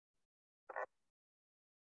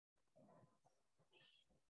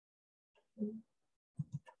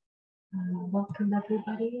Welcome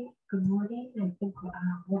everybody. Good morning. I think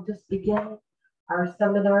we'll just begin our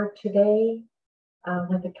seminar today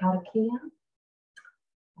with the karakia.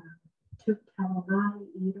 Tu talamai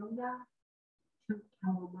irona, tu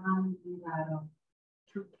talamai iraro,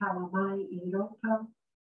 tu talamai iroto,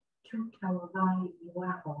 tu talamai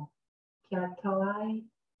iwaho. Kia toai,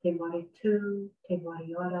 te moritu, te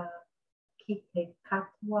moriora, ki te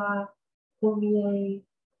katua, humie,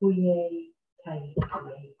 huie, tai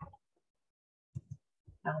huie.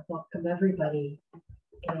 Welcome everybody,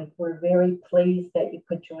 and we're very pleased that you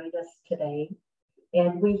could join us today.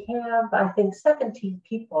 And we have, I think, 17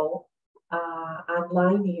 people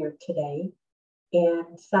online here today,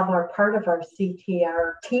 and some are part of our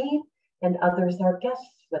CTR team, and others are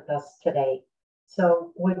guests with us today.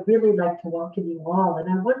 So we'd really like to welcome you all. And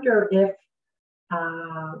I wonder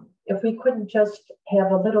if we couldn't just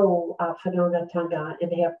have a little whakāetanga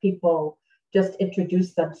and have people just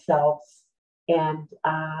introduce themselves. And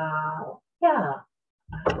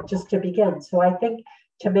just to begin. So I think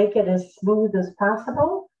to make it as smooth as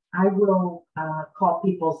possible, I will call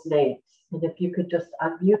people's names. And if you could just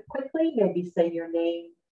unmute quickly, maybe say your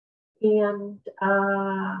name and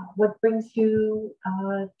what brings you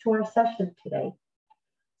to our session today.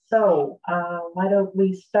 So why don't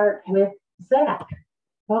we start with Zach?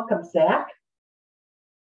 Welcome, Zach.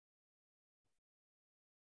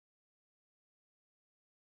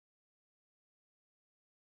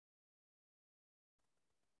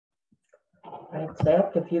 Right,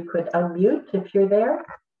 Zach, if you could unmute if you're there.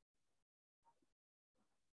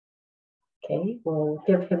 Okay, we'll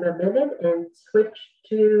give him a minute and switch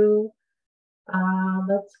to,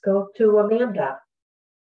 let's go to Amanda.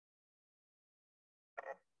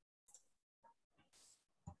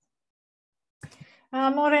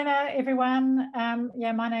 Morena, everyone.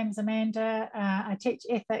 My name's Amanda. I teach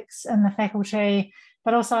ethics in the faculty,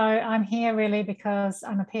 but also I'm here really because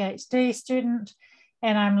I'm a PhD student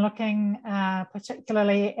and I'm looking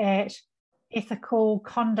particularly at ethical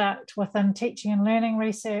conduct within teaching and learning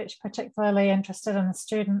research, particularly interested in the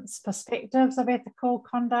students' perspectives of ethical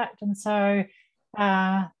conduct. And so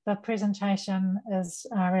the presentation is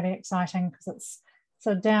really exciting because it's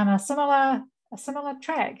sort of down a similar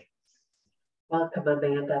track. Welcome,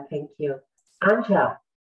 Amanda. Thank you. Anja.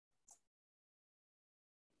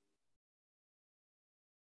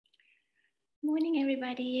 Morning,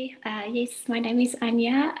 everybody. Yes, my name is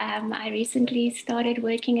Anya. I recently started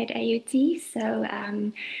working at AUT, so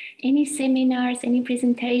any seminars, any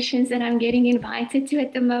presentations that I'm getting invited to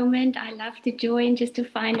at the moment, I love to join just to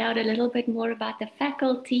find out a little bit more about the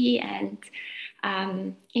faculty and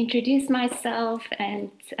introduce myself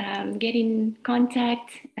and get in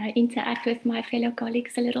contact, interact with my fellow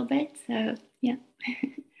colleagues a little bit. So, yeah.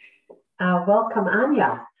 Welcome,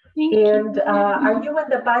 Anya. And are you in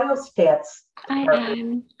the biostats? I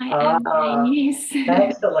am, yes.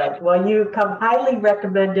 Excellent. Well, you come highly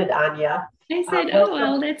recommended, Anya. I said, oh,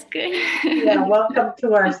 well, that's good. Yeah, welcome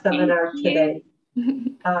to our seminar today.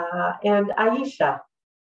 And Aisha.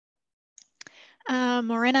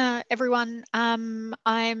 Morena, everyone. I'm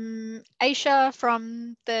Aisha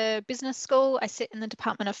from the business school. I sit in the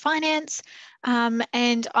Department of Finance,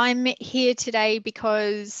 and I'm here today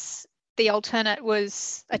because the alternate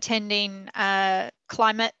was attending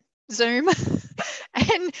climate Zoom,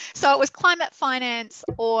 and so it was climate finance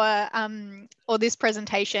or this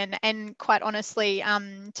presentation. And quite honestly,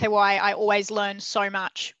 Te Wai, I always learn so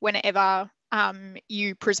much whenever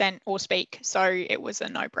you present or speak, so it was a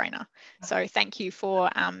no-brainer. So thank you for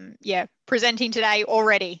presenting today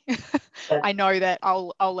already. I know that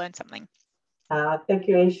I'll learn something. Thank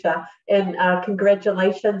you, Aisha, and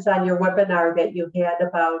congratulations on your webinar that you had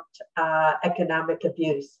about economic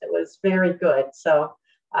abuse. It was very good. So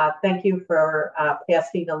thank you for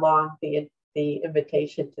passing along the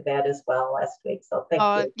invitation to that as well last week. So thank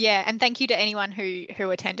you. Yeah, and thank you to anyone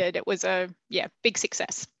who attended. It was a big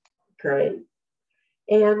success. Great.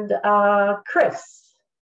 And Chris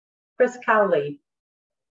Cowley.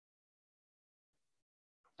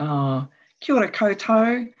 Kia ora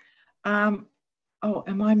koutou. Oh,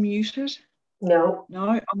 am I muted? No. No,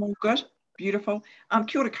 I'm all good. Beautiful.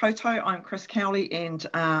 Kia ora koutou. I'm Chris Cowley, and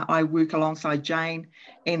I work alongside Jane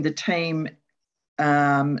and the team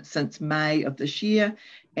since May of this year,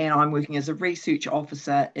 and I'm working as a research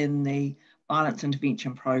officer in the Violence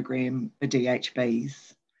Intervention Program for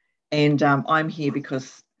DHBs. And I'm here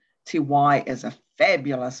because Te Wai is a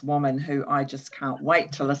fabulous woman who I just can't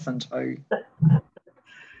wait to listen to.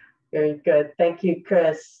 Very good. Thank you,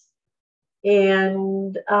 Chris.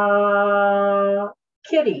 And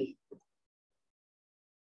Kitty.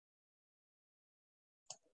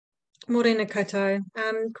 Morena koutou.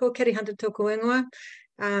 Ko Kiri Hunter Tōku ingoa.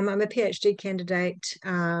 I'm a PhD candidate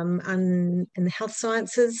in the health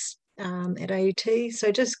sciences at AUT.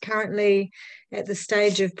 So just currently at the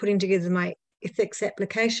stage of putting together my ethics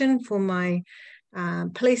application for my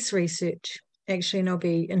police research. Actually, and I'll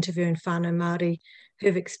be interviewing whānau Māori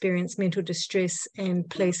who've experienced mental distress and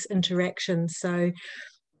police interactions. So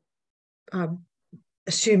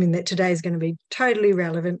assuming that today is going to be totally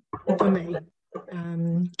relevant for me.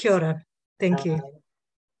 Kia ora. Thank you.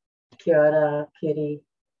 Kia ora, Kitty.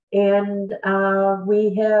 And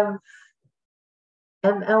we have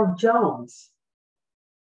ML Jones.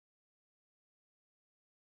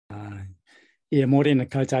 Yeah, morena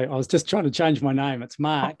koutou. I was just trying to change my name. It's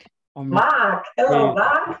Mark. Mark. Hello,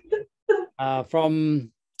 Mark. I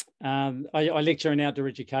lecture in outdoor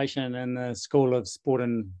education in the School of Sport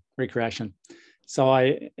and Recreation. So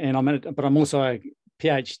I'm also a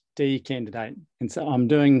PhD candidate, and so I'm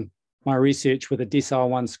doing my research with a Decile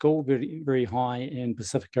 1 school, very, very high in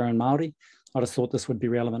Pacifica and Māori. I just thought this would be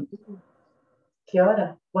relevant. Kia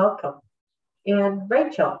ora, welcome. And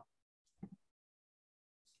Rachel.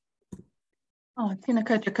 Oh, tēnā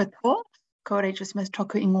koutou katoa. Ko Rachel Smith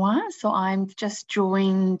Tōku ingoa. So I've just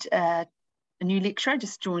joined a new lecture. I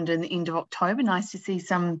just joined in the end of October. Nice to see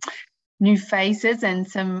some new faces and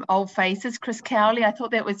some old faces. Chris Cowley, I thought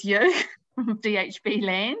that was you from DHB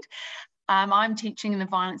land. I'm teaching in the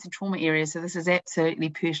violence and trauma area, so this is absolutely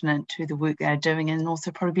pertinent to the work they're doing, and also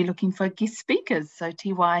probably looking for guest speakers. So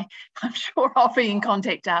TY, I'm sure I'll be in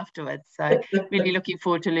contact afterwards. So really looking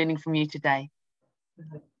forward to learning from you today.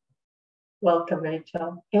 Welcome,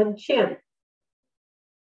 Rachel. And Chin.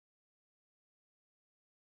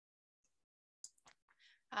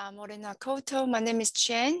 Morena koutou. My name is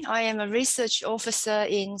Chen. I am a research officer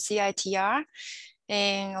in CITR,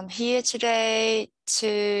 and I'm here today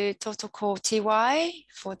to talk to TY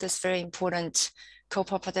for this very important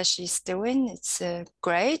co-papa that she's doing. It's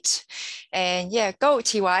great. And yeah, go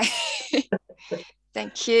TY.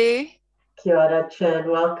 Thank you. Kia ora, Chen.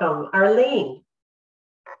 Welcome. Arlene.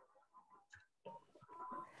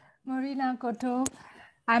 Morena koutou.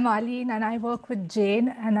 I'm Arlene and I work with Jane,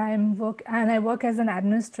 and I work as an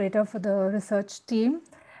administrator for the research team,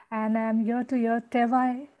 and I'm here to hear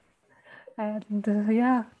Tewai. And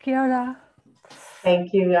yeah, kia ora.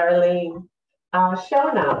 Thank you, Arlene.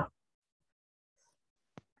 Shona.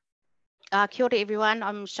 Kia ora everyone,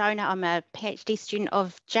 I'm Shona. I'm a PhD student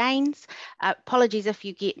of Jane's. Apologies if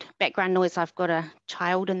you get background noise. I've got a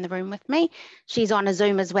child in the room with me. She's on a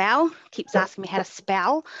Zoom as well, keeps asking me how to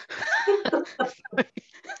spell.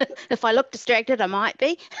 If I look distracted, I might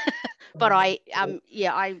be. But I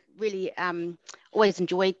really always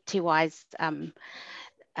enjoyed TY's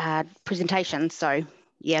presentation. So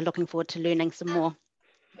yeah, looking forward to learning some more.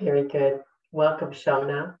 Very good. Welcome,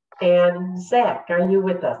 Shona. And Zach, are you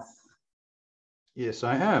with us? Yes,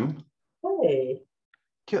 I am. Hey.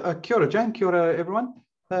 Kia ora, Jane. Kia ora, everyone.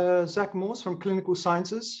 Zach Morse from Clinical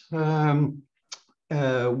Sciences. Well,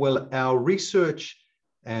 our research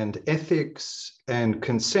and ethics and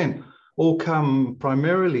consent all come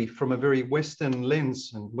primarily from a very Western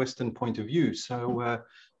lens and Western point of view. So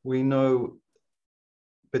we know,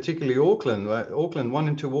 particularly Auckland, 1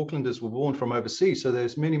 and 2 Aucklanders were born from overseas. So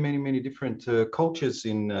there's many different cultures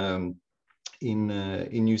in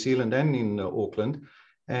New Zealand and in Auckland,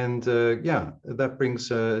 and yeah, that brings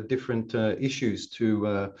different issues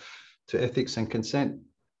to ethics and consent.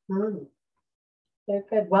 Very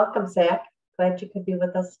good. Welcome, Zach. Glad you could be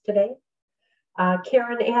with us today.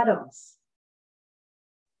 Karen Adams.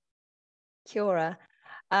 Kia ora.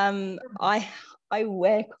 I'm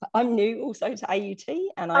new also to AUT,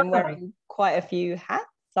 and I'm wearing quite a few hats.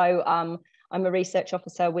 So I'm a research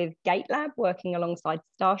officer with Gate Lab, working alongside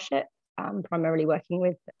Starship, primarily working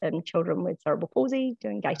with children with cerebral palsy,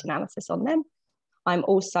 doing gait analysis on them. I'm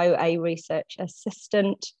also a research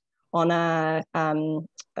assistant on a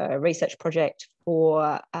research project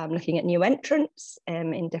for looking at new entrants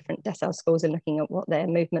in different decile schools and looking at what their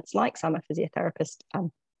movement's like. So I'm a physiotherapist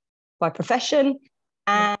by profession,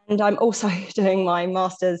 and I'm also doing my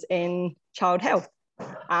master's in child health.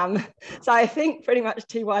 So I think pretty much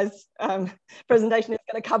TY's presentation is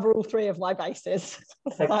going to cover all 3 of my bases.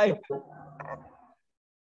 So.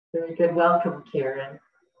 Very good. Welcome, Karen.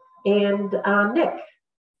 And Nick.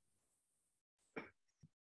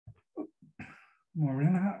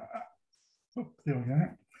 Morena. There we go.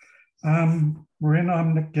 Morena,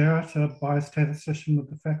 I'm Nick Garrett, a biostatistician with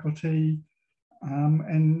the faculty,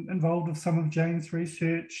 and involved with some of Jane's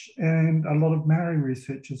research and a lot of Maori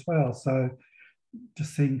research as well. So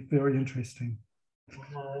just seemed very interesting.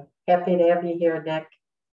 Happy to have you here, Nick.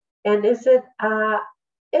 And is it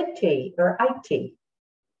IT or IT.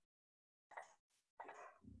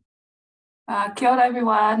 Kia ora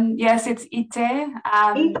everyone. Yes, it's Ite.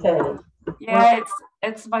 Ite. Yeah,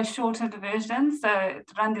 it's my shortened version, so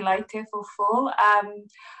it's Randilaite for full.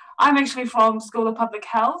 I'm actually from School of Public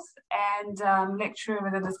Health and lecturer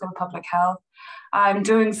within the School of Public Health. I'm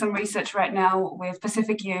doing some research right now with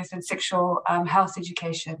Pacific youth and sexual health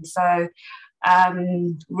education. So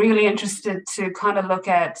really interested to kind of look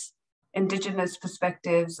at Indigenous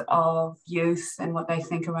perspectives of youth and what they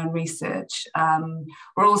think around research.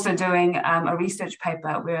 We're also doing a research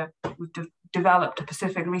paper where we've developed a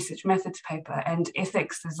Pacific research methods paper, and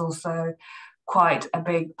ethics is also quite a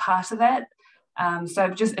big part of that. So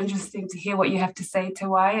just interesting to hear what you have to say, Te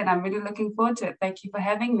Wai, and I'm really looking forward to it. Thank you for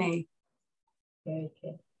having me. Very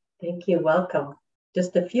good. Thank you. Welcome.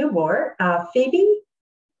 Just a few more. Phoebe?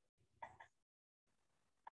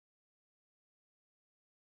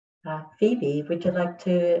 Phoebe, would you like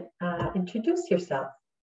to introduce yourself?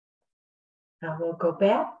 We'll go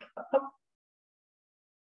back. Oh.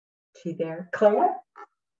 See there, Claire?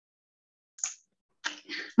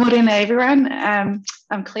 Morena everyone.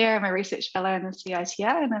 I'm Claire, I'm a research fellow in the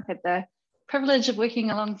CITR, and I've had the privilege of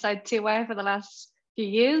working alongside Te Wai for the last few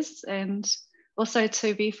years, and also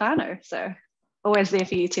to be whānau, so always there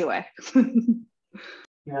for you, Te Wai.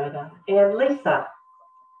 Right on. And Lisa?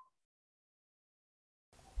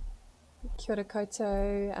 Kia ora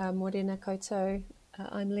koutou, morena koutou.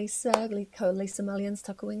 I'm Lisa Mullions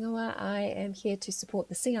Tōku Ingoa. I am here to support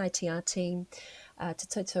the CITR team to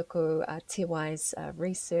tautoko Te Wai's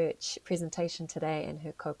research presentation today and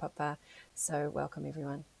her kaupapa. So welcome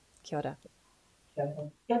everyone. Kia ora.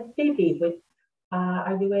 And Phoebe,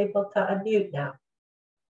 are you able to unmute now?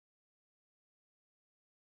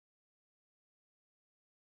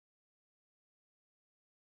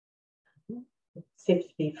 It seems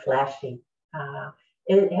to be flashing. Have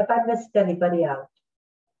I missed anybody out?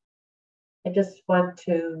 I just want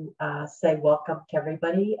to say welcome to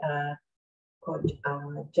everybody. Coach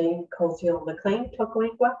Jane Koziel McLean, Tōku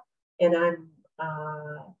Ingoa, and I'm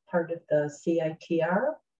part of the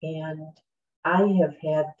CITR, and I have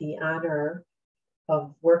had the honor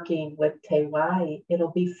of working with Te Wai.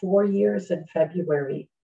 It'll be 4 years in February.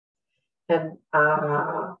 And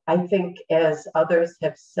I think, as others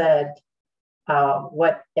have said,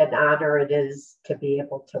 what an honor it is to be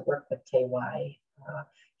able to work with Te Wai.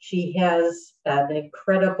 She has an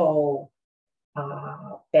incredible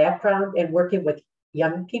background in working with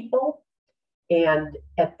young people, and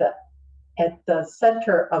at the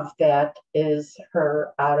center of that is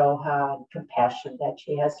her aroha and compassion that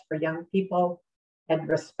she has for young people and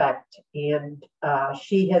respect. And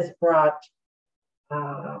she has brought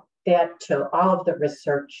that to all of the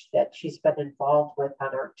research that she's been involved with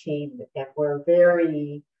on our team, and we're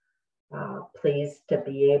very pleased to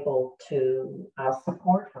be able to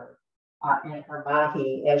support her in her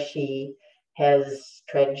mahi as she has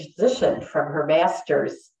transitioned from her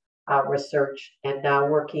master's research and now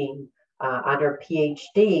working on her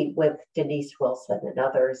PhD with Denise Wilson and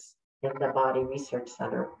others in the Māori Research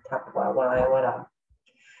Center, Tapua'a.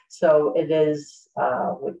 So it is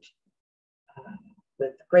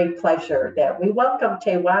with great pleasure that we welcome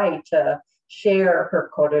Te Wai to share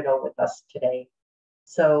her kōrero with us today.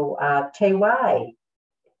 So Te Wai,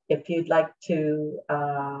 if you'd like to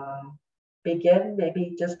begin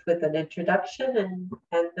maybe just with an introduction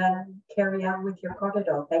and then carry on with your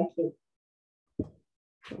kōrero. Thank you.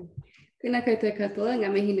 Tēnā koutou katoa,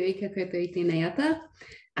 ngā mihi nui ka koutou I tēnei ata.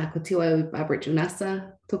 Ko te Wai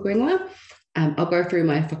Barbarich-Unasa, Tōku Ingoa. I'll go through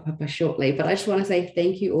my whakapapa shortly, but I just want to say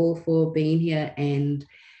thank you all for being here, and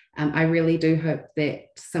I really do hope that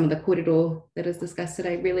some of the kōrero that is discussed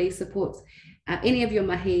today really supports any of your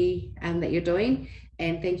mahi that you're doing,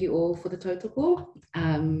 and thank you all for the tautoko.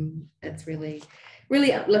 It's really,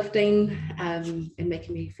 really uplifting and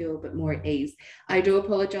making me feel a bit more at ease. I do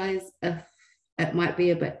apologize if it might be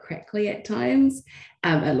a bit crackly at times.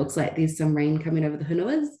 It looks like there's some rain coming over the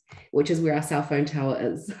Hunuas, which is where our cell phone tower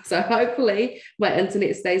is. So hopefully my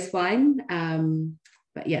internet stays fine.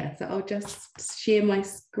 But yeah, so I'll just share my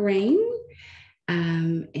screen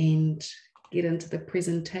and get into the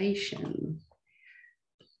presentation.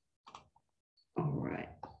 All right,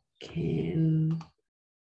 can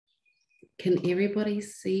everybody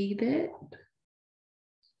see that?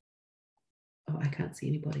 Oh, I can't see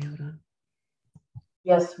anybody, hold on.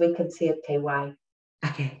 Yes, we can see it, Te Wai.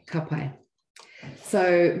 Okay, ka pai.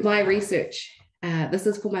 So my research, this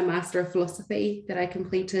is for my Master of Philosophy that I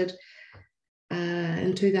completed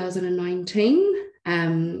in 2019.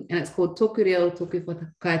 And it's called Tōku Reo, Tōku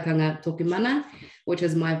Whakāetanga, Tōku Mana, which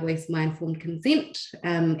is my voice, my informed consent.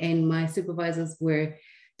 And my supervisors were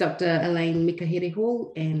Dr. Elaine Mikahere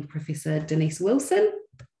Hall and Professor Denise Wilson.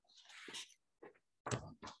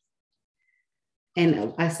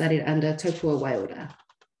 And I studied under Tōku Waiora.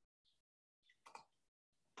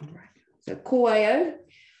 So ko ai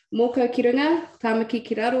mōkau ki runga, tāmaki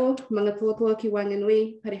ki raro, mga tuatua ki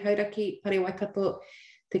Wanganui, pare hauraki, pare Waikato,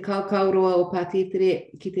 te kaukauroa o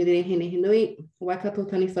Pātītere ki te rehene he nui, Waikato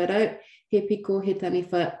taniwha rau, he piko he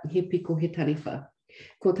taniwha, he piko he taniwha.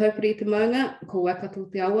 Ko taupiri te maunga, ko Waikato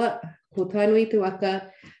te awa, ko tainui te waka,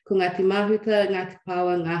 ko Ngāti Mahuta, Ngāti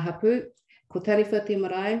Pāwa, Ngā Hapu, ko taniwha te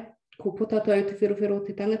marae, ko potato te whirowhiro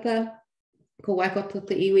te tangata, ko Waikato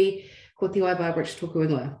te iwi, ko te Wai Barbarich-Tōku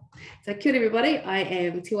ingoa. So kia ora everybody, I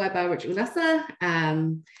am Te Wai Barbarich-Unasa.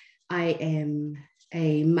 I am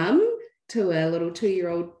a mum to a little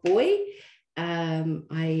 2-year-old boy.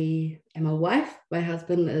 I am a wife. My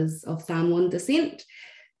husband is of Samoan descent.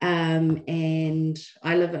 And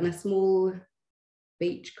I live in a small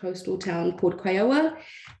beach coastal town called Kaiowa,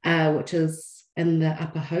 which is in the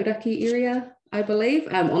Upper Hauraki area, I believe,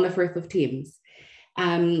 on the Firth of Thames.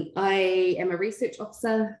 I am a research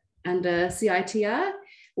officer under CITR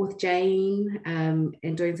with Jane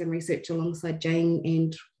and doing some research alongside Jane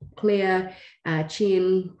and Claire,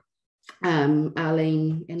 Chen,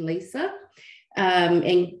 Arlene and Lisa,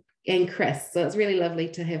 and Chris. So it's really lovely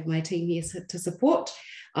to have my team here to support.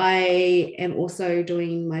 I am also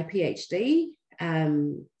doing my PhD.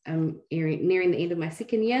 I'm nearing the end of my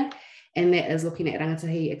second year, and that is looking at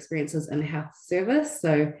rangatahi experiences in the health service.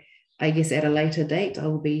 So I guess at a later date, I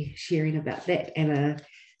will be sharing about that and a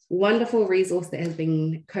wonderful resource that has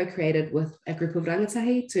been co-created with a group of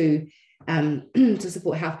rangatahi to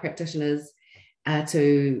support health practitioners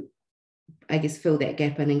to, I guess, fill that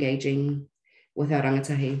gap in engaging with our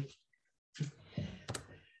rangatahi.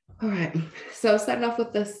 All right, so starting off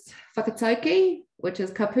with this whakatauki, which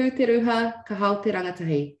is ka pū te ruha, ka hao te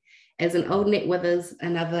rangatahi. As an old net withers,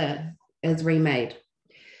 another is remade.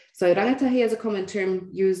 So rangatahi is a common term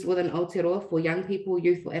used within Aotearoa for young people,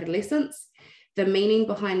 youth or adolescents. The meaning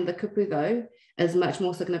behind the kupu, though, is much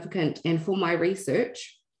more significant. And for my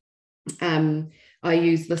research, I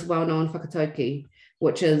use this well-known whakatauki,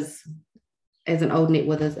 which is, as an old net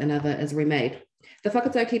withers, another is remade. The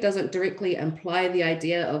whakatauki doesn't directly imply the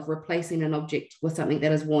idea of replacing an object with something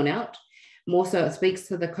that is worn out. More so, it speaks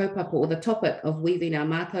to the kaupapa or the topic of weaving our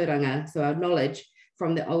mātauranga, so our knowledge,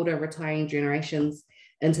 from the older retiring generations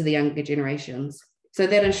into the younger generations. So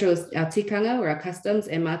that ensures our tikanga or our customs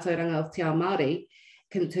and mātauranga of te ao Māori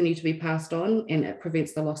continue to be passed on, and it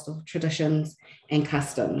prevents the loss of traditions and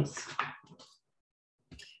customs.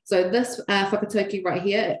 So this whakatauki right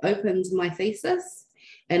here, it opens my thesis,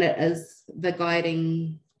 and it is the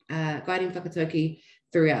guiding whakatauki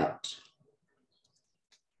throughout.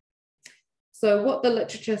 So what the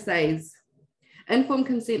literature says, informed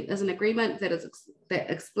consent is an agreement that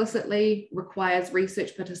explicitly requires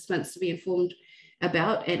research participants to be informed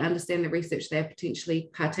about and understand the research they are potentially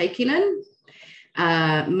partaking in.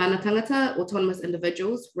 Mana tangata, autonomous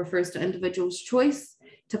individuals, refers to individuals' choice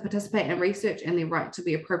to participate in research and their right to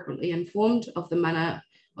be appropriately informed of the mana,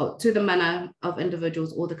 to the mana of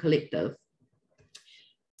individuals or the collective.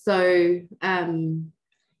 So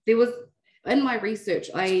there was, in my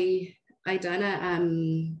research, I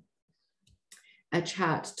done a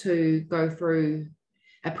chart to go through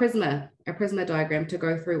a prisma diagram to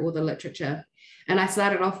go through all the literature. And I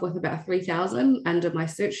started off with about 3,000 under my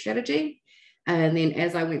search strategy. And then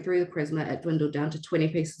as I went through the prisma, it dwindled down to 20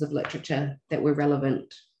 pieces of literature that were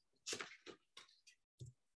relevant.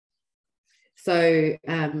 So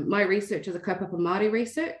my research is a kaupapa Māori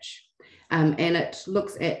research, and it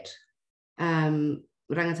looks at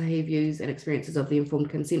rangatahi views and experiences of the informed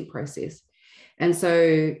consent process. And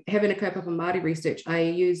so having a kaupapa Māori research, I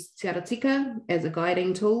use Te Ara Tika as a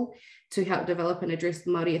guiding tool to help develop and address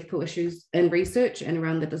the Māori ethical issues in research and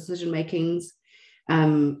around the decision makings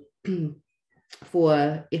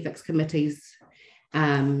for ethics committees.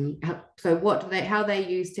 So how they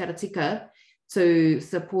use Te Ara Tika to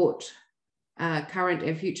support current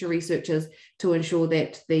and future researchers to ensure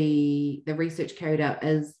that the research carried out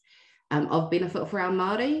is of benefit for our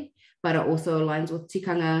Māori, but it also aligns with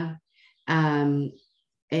tikanga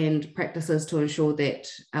and practices to ensure that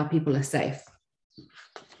our people are safe.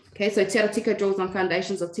 Okay, so Te Ara Tika draws on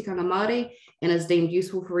foundations of tikanga Māori and is deemed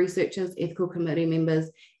useful for researchers, ethical committee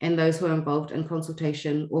members, and those who are involved in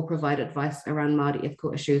consultation or provide advice around Māori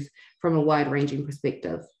ethical issues from a wide-ranging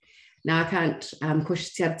perspective. Now, I can't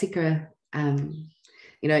push Te Ara Tika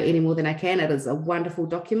any more than I can. It is a wonderful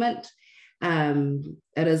document.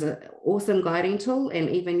 It is an awesome guiding tool, and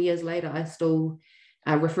even years later, I still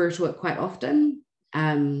refer to it quite often.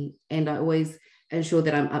 And I always ensure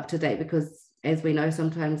that I'm up to date, because as we know,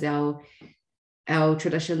 sometimes our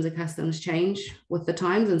traditions and customs change with the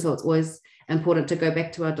times. And so it's always important to go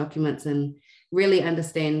back to our documents and really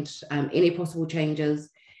understand any possible changes,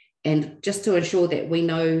 and just to ensure that we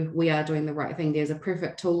know we are doing the right thing. There's a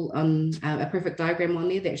perfect tool on a perfect diagram on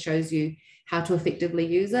there that shows you how to effectively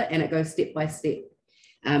use it, and it goes step by step.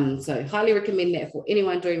 So highly recommend that for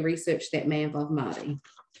anyone doing research that may involve Māori.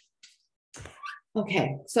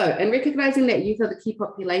 Okay, so in recognising that youth are the key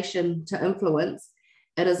population to influence,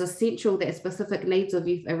 it is essential that specific needs of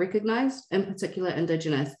youth are recognised, in particular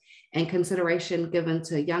Indigenous, and consideration given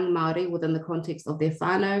to young Māori within the context of their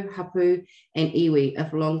whānau, hapu, and iwi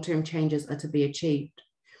if long-term changes are to be achieved.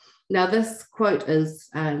 Now, this quote is,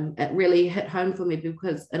 it really hit home for me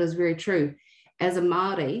because it is very true. As a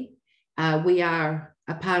Māori, we are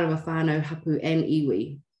a part of a whānau, hapu, and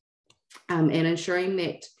iwi, and ensuring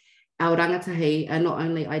that our rangatahi are not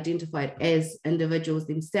only identified as individuals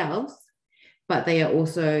themselves, but they are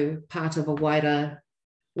also part of a wider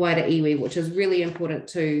iwi, which is really important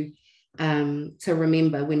to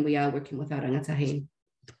remember when we are working with our rangatahi.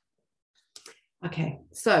 Okay,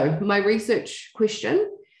 so my research question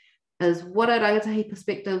is, what are rangatahi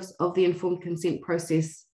perspectives of the informed consent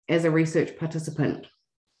process as a research participant?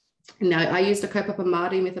 Now, I used a kaupapa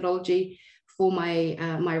Māori methodology for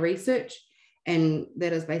my research, and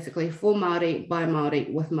that is basically for Māori, by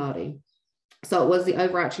Māori, with Māori. So it was the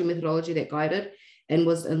overarching methodology that guided and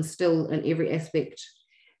was instilled in every aspect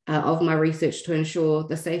of my research to ensure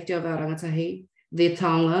the safety of our rangatahi, their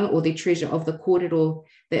taonga or their treasure of the kōrero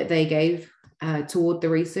that they gave toward the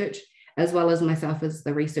research, as well as myself as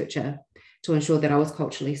the researcher, to ensure that I was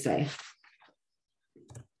culturally safe.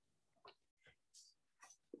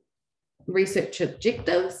 Research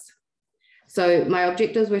objectives. So my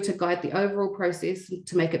objectives were to guide the overall process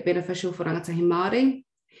to make it beneficial for rangatahi Māori,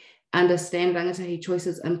 understand rangatahi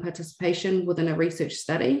choices and participation within a research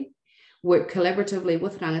study, work collaboratively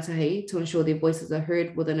with rangatahi to ensure their voices are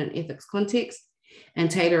heard within an ethics context,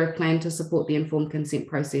 and tailor a plan to support the informed consent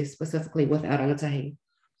process, specifically with our rangatahi.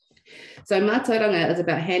 So mātauranga is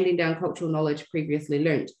about handing down cultural knowledge previously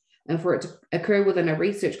learnt, and for it to occur within a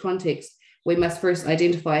research context, we must first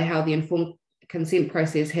identify how the informed consent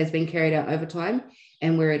process has been carried out over time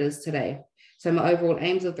and where it is today. So my overall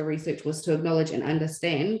aims of the research was to acknowledge and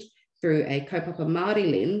understand through a kaupapa Māori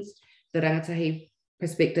lens the rangatahi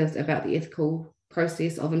perspectives about the ethical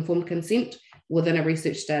process of informed consent within a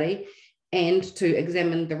research study, and to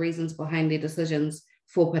examine the reasons behind their decisions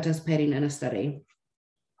for participating in a study.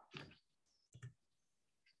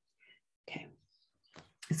 Okay,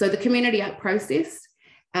 so the community art process,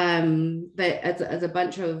 that is a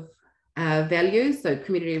bunch of values, so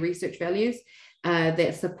community research values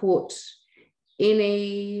that support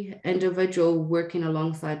any individual working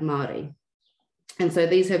alongside Māori. And so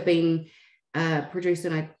these have been produced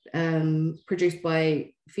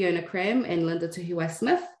by Fiona Cram and Linda Tuhiwai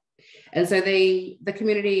Smith. And so the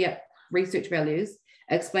community research values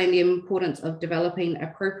explain the importance of developing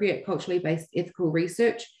appropriate culturally based ethical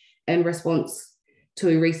research in response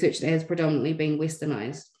to research that has predominantly been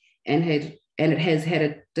westernized and it has had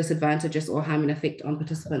a disadvantageous or harming effect on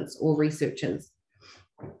participants or researchers.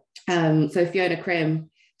 So Fiona Cram,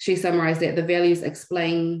 she summarized that the values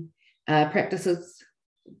explain practices,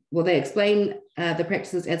 well, they explain the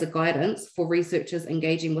practices as a guidance for researchers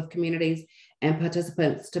engaging with communities and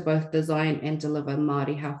participants to both design and deliver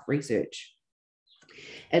Māori health research.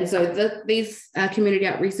 And so these community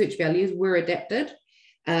art research values were adapted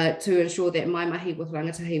to ensure that my mahi with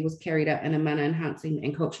rangatahi was carried out in a mana enhancing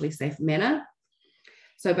and culturally safe manner.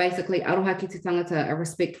 So basically, aroha ki te tangata, a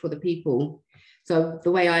respect for the people. So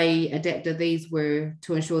the way I adapted these were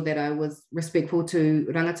to ensure that I was respectful to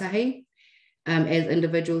rangatahi as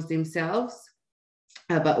individuals themselves,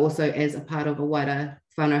 but also as a part of a wider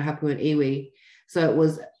whānau, hapu and iwi.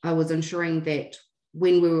 So I was ensuring that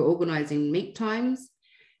when we were organising meet times,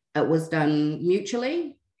 it was done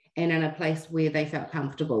mutually and in a place where they felt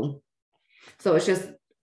comfortable. So it's just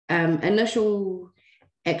initial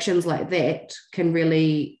actions like that can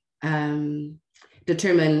really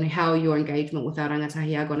determine how your engagement with our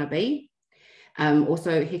rangatahi are going to be.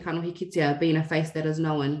 Also, he kanohi kitea, being a face that is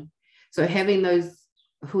known. So having those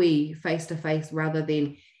hui face-to-face rather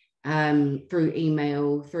than through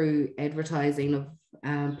email, through advertising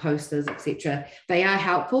of posters, etc. They are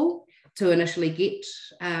helpful to initially get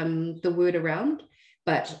the word around,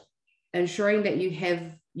 but ensuring that you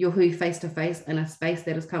have your hui face-to-face in a space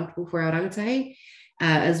that is comfortable for our rangatahi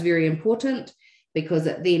is very important, because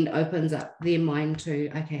it then opens up their mind to,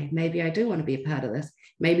 okay, maybe I do want to be a part of this.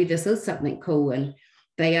 Maybe this is something cool. And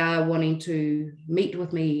they are wanting to meet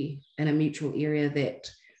with me in a mutual area that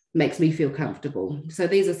makes me feel comfortable. So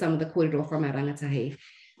these are some of the kōrero from our rangatahi.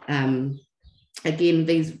 Again,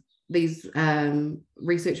 these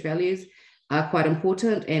research values are quite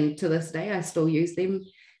important, and to this day I still use them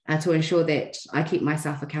to ensure that I keep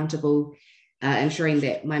myself accountable, ensuring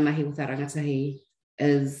that my mahi with our rangatahi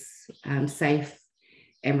is safe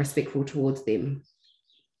and respectful towards them.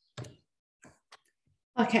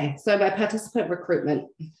 Okay, so my participant recruitment.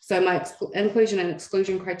 So my inclusion and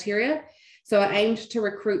exclusion criteria. So I aimed to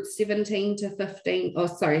recruit 7 to 15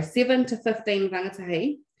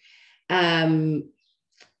 rangatahi.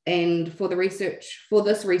 And for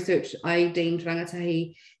this research, I deemed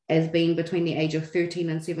rangatahi as being between the age of 13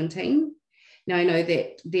 and 17. Now I know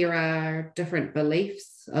that there are different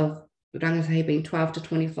beliefs of rangatahi being 12 to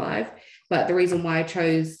 25, but the reason why I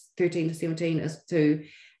chose 13 to 17 is to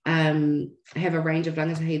have a range of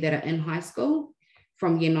rangatahi that are in high school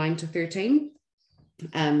from year 9 to 13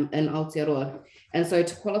 in Aotearoa. And so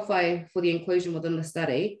to qualify for the inclusion within the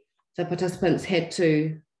study, the participants had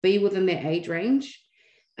to be within their age range,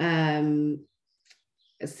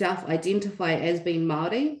 self-identify as being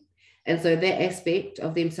Māori. And so that aspect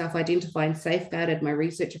of them self-identifying safeguarded my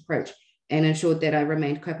research approach and ensured that I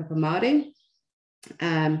remained kaupapa Māori.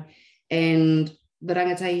 And the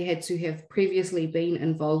rangatahi had to have previously been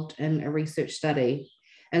involved in a research study.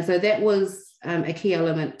 And so that was a key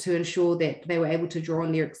element to ensure that they were able to draw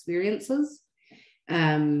on their experiences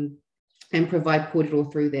and provide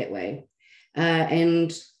kōrero through that way.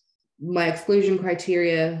 And my exclusion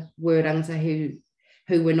criteria were rangatahi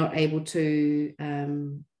who were not able to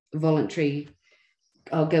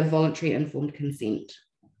give voluntary informed consent.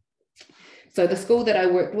 So the school that I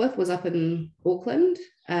worked with was up in Auckland,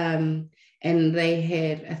 and they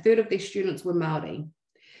had a third of their students were Māori.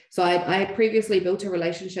 So I had previously built a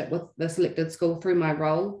relationship with the selected school through my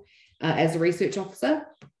role as a research officer,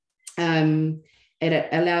 and it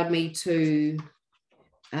allowed me to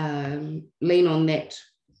lean on that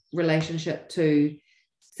relationship to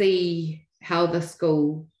see how the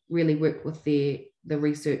school really worked with the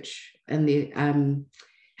research and their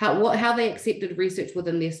how they accepted research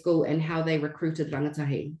within their school and how they recruited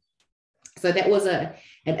rangatahi. So that was an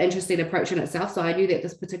interesting approach in itself. So I knew that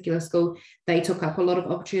this particular school, they took up a lot of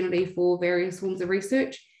opportunity for various forms of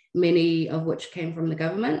research, many of which came from the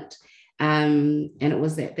government. And it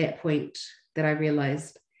was at that point that I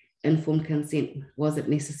realized informed consent wasn't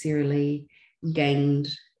necessarily gained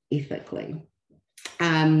ethically.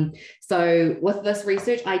 So with this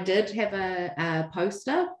research, I did have a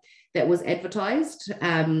poster that was advertised,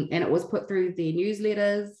 and it was put through their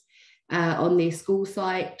newsletters, on their school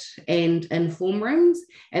site and in form rooms,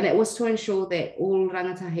 and that was to ensure that all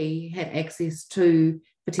rangatahi had access to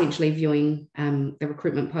potentially viewing the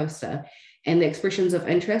recruitment poster, and the expressions of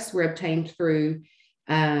interest were obtained through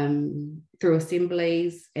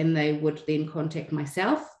assemblies, and they would then contact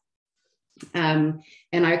myself, and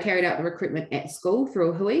I carried out the recruitment at school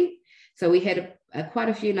through a hui. So we had quite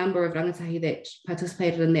a few number of rangatahi that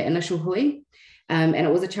participated in that initial hui. And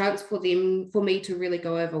it was a chance for me to really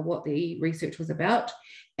go over what the research was about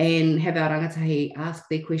and have our rangatahi ask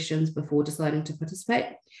their questions before deciding to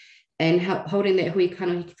participate. And holding that hui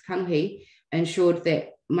kanohi ensured that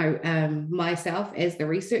myself as the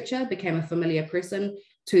researcher became a familiar person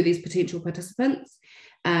to these potential participants.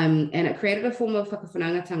 And it created a form of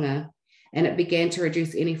whakawhanaungatanga, and it began to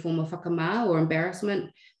reduce any form of whakamā or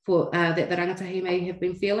embarrassment for that the rangatahi may have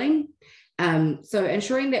been feeling. So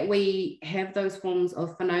ensuring that we have those forms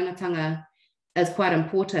of whanaungatanga is quite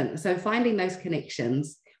important. So finding those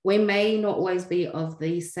connections, we may not always be of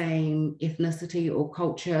the same ethnicity or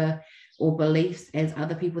culture or beliefs as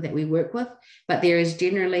other people that we work with, but there is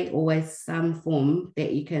generally always some form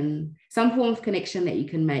of connection that you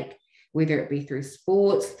can make, whether it be through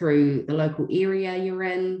sports, through the local area you're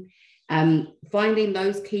in. Finding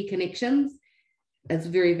those key connections is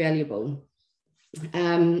very valuable.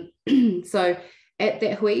 So at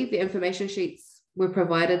that hui, the information sheets were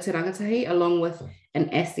provided to rangatahi along with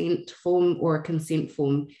an assent form or a consent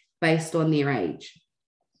form based on their age.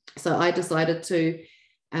 So I decided to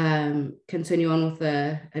continue on with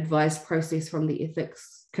the advised process from the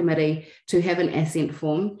ethics committee to have an assent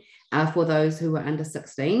form for those who were under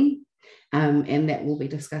 16, and that will be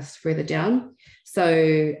discussed further down. So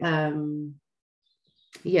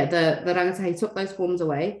yeah, the rangatahi took those forms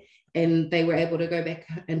away, and they were able to go back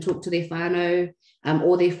and talk to their whānau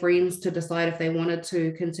or their friends to decide if they wanted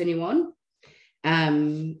to continue on.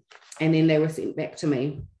 And then they were sent back to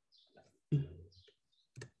me.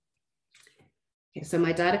 Okay, so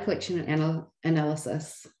my data collection and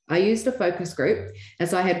analysis. I used a focus group, and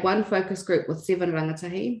so I had one focus group with 7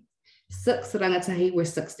 rangatahi. 6 rangatahi were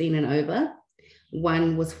 16 and over,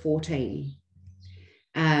 1 was 14.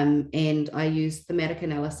 And I used thematic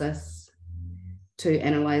analysis to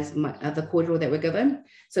analyze the kōrero that were given.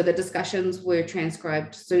 So the discussions were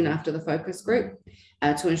transcribed soon after the focus group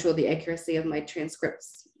to ensure the accuracy of my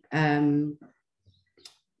transcripts. To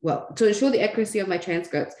ensure the accuracy of my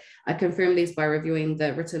transcripts, I confirmed these by reviewing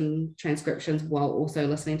the written transcriptions while also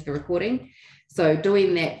listening to the recording. So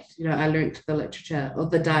doing that, I learned the literature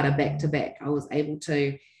of the data back to back. I was able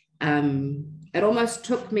to, it almost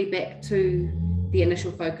took me back to the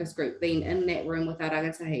initial focus group, being in that room with our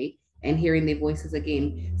rangatahi and hearing their voices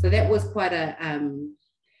again. So that was quite an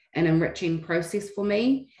enriching process for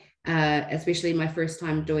me, especially my first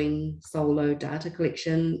time doing solo data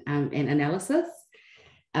collection and analysis.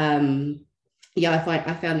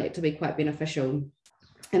 I found that to be quite beneficial.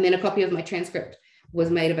 And then a copy of my transcript was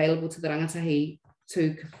made available to the rangatahi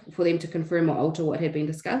for them to confirm or alter what had been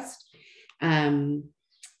discussed. And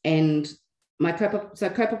my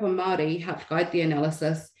kaupapa Māori helped guide the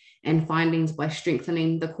analysis and findings by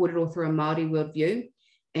strengthening the kōrero through a Māori worldview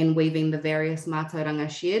and weaving the various mātauranga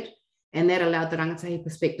shared. And that allowed the rangatahi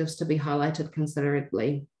perspectives to be highlighted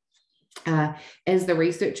considerably. As the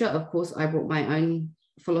researcher, of course, I brought my own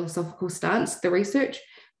philosophical stance to the research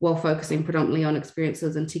while focusing predominantly on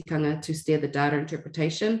experiences in tikanga to steer the data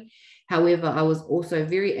interpretation. However, I was also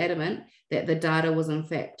very adamant that the data was in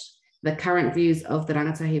fact the current views of the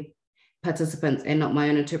rangatahi participants and not my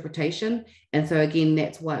own interpretation. And so again,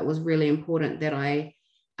 that's why it was really important that I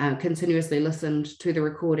continuously listened to the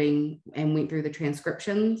recording and went through the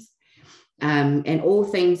transcriptions. And all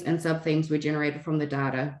themes and sub-themes were generated from the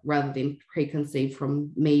data rather than preconceived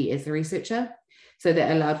from me as the researcher. So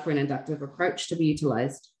that allowed for an inductive approach to be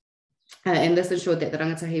utilised. And this ensured that the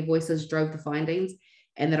rangatahi voices drove the findings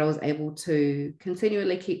and that I was able to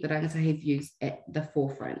continually keep the rangatahi views at the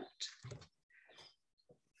forefront.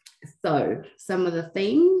 So some of the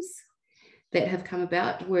themes that have come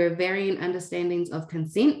about were varying understandings of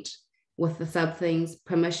consent, with the sub-themes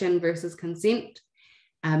permission versus consent,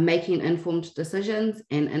 making informed decisions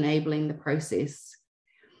and enabling the process.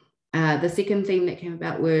 The second theme that came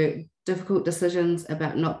about were difficult decisions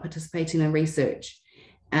about not participating in research,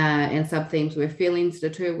 and sub-themes were feelings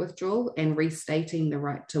deter withdrawal and restating the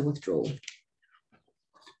right to withdrawal.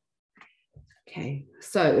 Okay,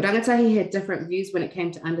 so rangatahi had different views when it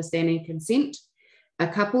came to understanding consent. A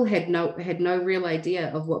couple had no real idea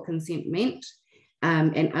of what consent meant,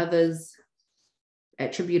 and others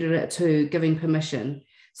attributed it to giving permission.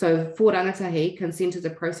 So for rangatahi, consent is a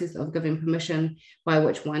process of giving permission by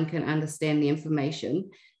which one can understand the information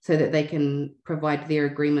so that they can provide their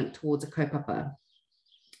agreement towards a kaupapa.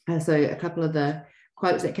 So a couple of the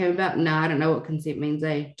quotes that came about, I don't know what consent means,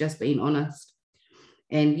 just being honest.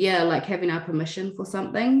 And yeah, like having our permission for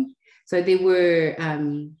something. So there were,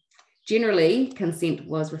 generally, consent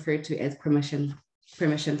was referred to as permission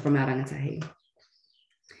from our rangatahi.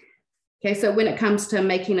 Okay, so when it comes to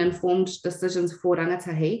making informed decisions for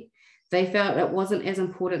rangatahi, they felt it wasn't as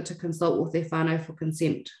important to consult with their whānau for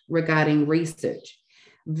consent regarding research.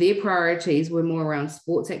 Their priorities were more around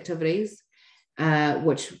sports activities,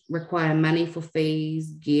 which require money for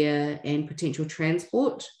fees, gear, and potential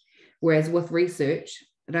transport. Whereas with research,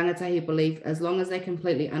 rangatahi believed as long as they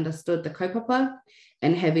completely understood the kaupapa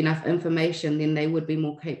and have enough information, then they would be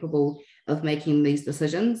more capable of making these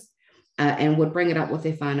decisions. And would bring it up with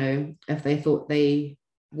their whānau if they thought they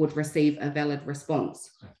would receive a valid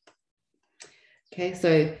response. Okay,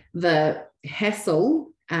 so the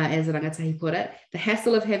hassle, as the rangatahi put it, the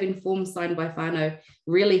hassle of having forms signed by whānau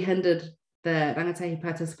really hindered the rangatahi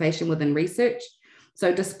participation within research.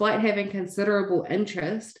 So despite having considerable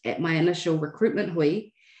interest at my initial recruitment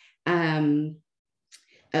hui,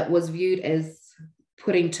 it was viewed as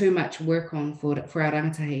putting too much work on for our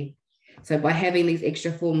rangatahi. So by having these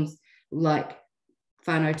extra forms, like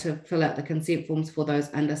whānau to fill out the consent forms for those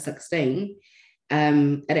under 16,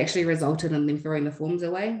 it actually resulted in them throwing the forms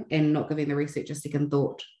away and not giving the research a second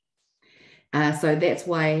thought. So that's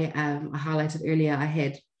why I highlighted earlier, I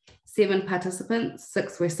had 7 participants,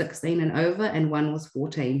 6 were 16 and over, and 1 was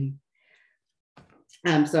 14.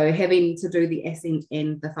 So having to do the assent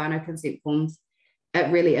and the whānau consent forms,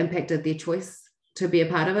 it really impacted their choice to be a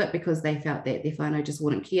part of it because they felt that their whānau just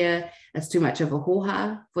wouldn't care. It's too much of a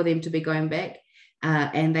hoha for them to be going back.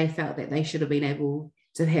 And they felt that they should have been able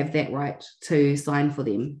to have that right to sign for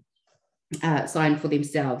them, sign for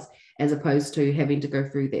themselves, as opposed to having to go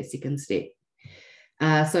through that second step.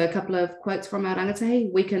 So a couple of quotes from our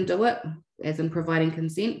rangatahi: we can do it, as in providing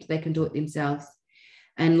consent, they can do it themselves.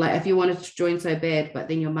 And like, if you wanted to join so bad, but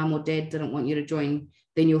then your mum or dad didn't want you to join,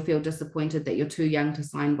 then you'll feel disappointed that you're too young to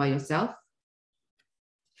sign by yourself.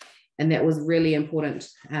 And that was really important.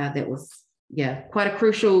 That was, yeah, quite a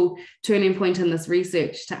crucial turning point in this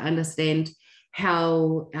research to understand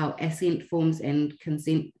how our assent forms and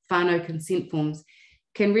whānau consent forms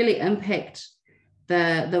can really impact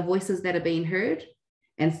the voices that are being heard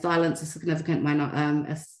and silence a significant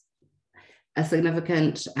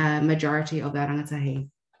majority of our rangatahi.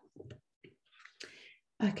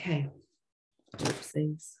 Okay.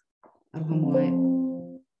 Oopsies.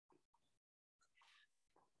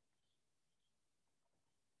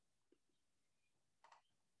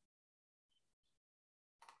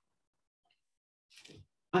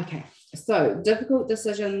 Okay, so difficult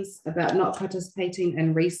decisions about not participating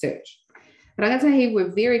in research. Rangatahi were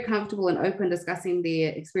very comfortable and open discussing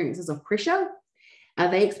their experiences of pressure.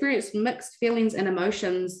 They experienced mixed feelings and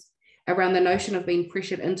emotions around the notion of being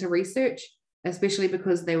pressured into research, especially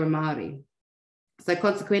because they were Māori. So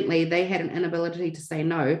consequently, they had an inability to say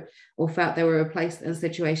no or felt they were placed in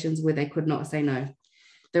situations where they could not say no.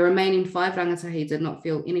 The remaining 5 rangatahi did not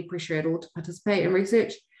feel any pressure at all to participate in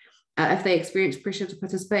research. If they experienced pressure to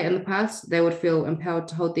participate in the past, they would feel empowered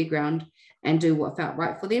to hold their ground and do what felt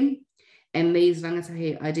right for them. And these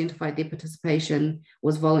rangatahi identified their participation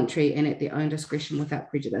was voluntary and at their own discretion without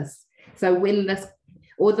prejudice. So when this,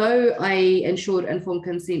 although I ensured informed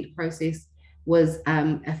consent process was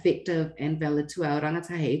effective and valid to our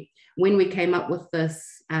rangatahi, when we came up with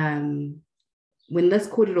this, when this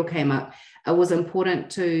kōrero came up, it was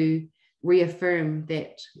important to reaffirm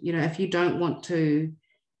that, you know, if you don't want to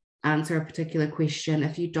answer a particular question,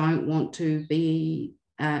 if you don't want to be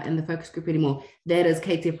in the focus group anymore, that is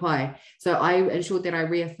kei te pai. So I ensured that I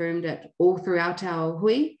reaffirmed it all throughout our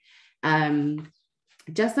hui,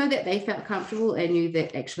 just so that they felt comfortable and knew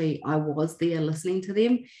that actually I was there listening to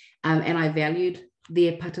them, and I valued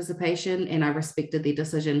their participation and I respected their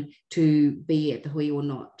decision to be at the hui or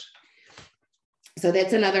not. So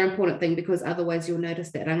that's another important thing, because otherwise you'll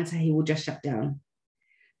notice that rangatahi will just shut down.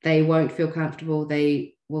 They won't feel comfortable.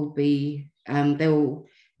 They will be, they will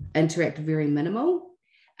interact very minimal.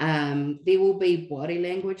 There will be body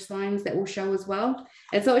language signs that will show as well.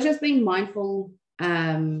 And so it's just being mindful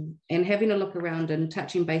and having a look around and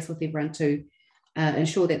touching base with everyone to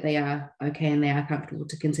ensure that they are okay and they are comfortable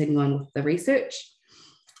to continue on with the research.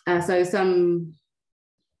 So some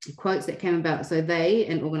quotes that came about. So they,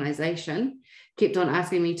 an organisation, kept on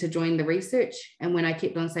asking me to join the research. And when I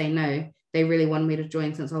kept on saying no, they really wanted me to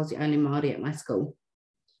join since I was the only Māori at my school.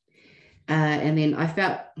 And then I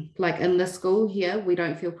felt like in this school here, we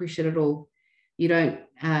don't feel pressured at all. You don't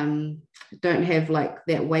have like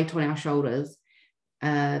that weight on our shoulders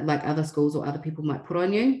like other schools or other people might put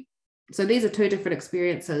on you. So these are 2 different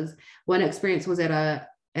experiences. One experience was at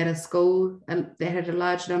a school that had a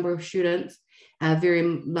large number of students, a very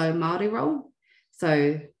low Māori role.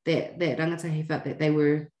 So that rangatahi felt that they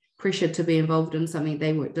were pressured to be involved in something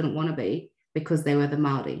they didn't want to be because they were the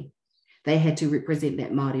Māori. They had to represent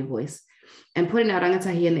that Māori voice. And putting our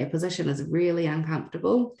rangatahi in that position is really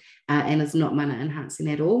uncomfortable and is not mana enhancing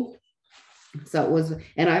at all. So it was,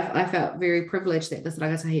 and I felt very privileged that this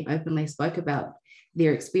rangatahi openly spoke about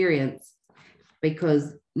their experience,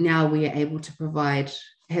 because now we are able to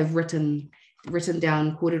have written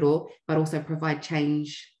down kōrero, but also provide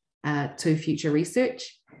change to future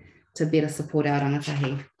research to better support our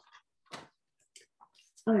rangatahi.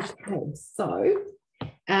 Okay, so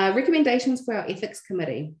recommendations for our ethics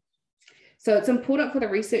committee. So it's important for the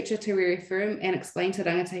researcher to reaffirm and explain to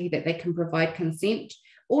rangatahi that they can provide consent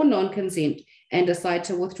or non-consent and decide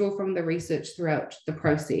to withdraw from the research throughout the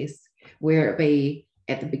process, where it be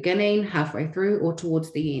at the beginning, halfway through, or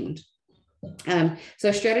towards the end.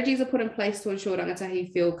 So strategies are put in place to ensure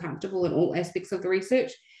rangatahi feel comfortable in all aspects of the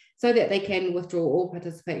research so that they can withdraw or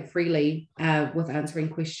participate freely with answering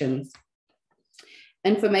questions.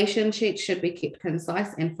 Information sheets should be kept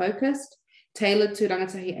concise and focused, tailored to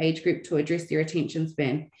rangatahi age group to address their attention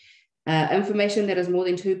span. Information that is more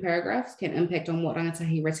than 2 paragraphs can impact on what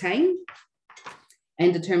rangatahi retain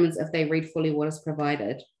and determines if they read fully what is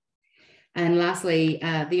provided. And lastly,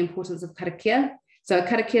 the importance of karakia. So a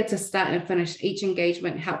karakia to start and finish each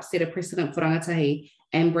engagement helps set a precedent for rangatahi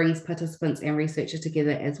and brings participants and researchers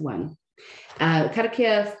together as one.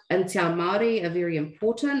 Karakia in Te Ao Māori are very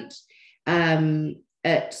important.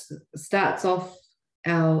 It starts off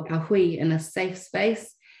our hui in a safe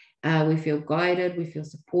space. We feel guided, we feel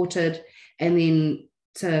supported, and then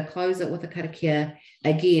to close it with a karakia,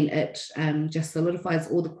 again, it just solidifies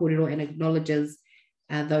all the kōrero and acknowledges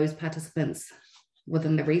those participants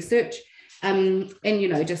within the research, and you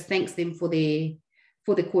know, just thanks them for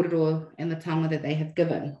for the kōrero and the taonga that they have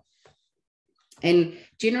given. And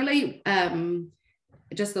generally,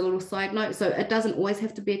 just a little side note, so it doesn't always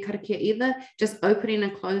have to be a karakia either, just opening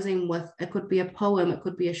and closing with, it could be a poem, it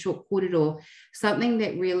could be a short kōrero, something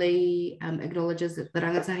that really acknowledges the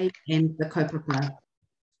rangatahi and the kaupapa.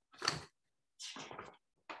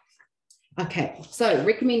 Okay, so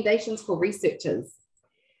recommendations for researchers.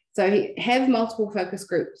 So have multiple focus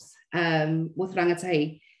groups with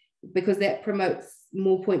rangatahi, because that promotes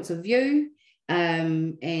more points of view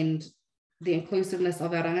and the inclusiveness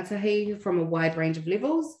of our rangatahi from a wide range of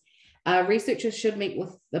levels. Researchers should meet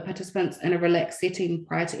with the participants in a relaxed setting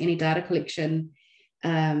prior to any data collection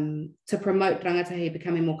to promote rangatahi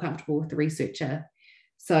becoming more comfortable with the researcher.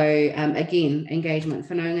 So again, engagement,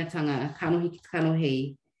 whanaungatanga, kanohi ki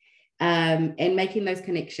kanohi, and making those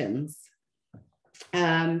connections.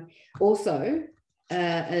 Also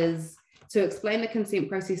is to explain the consent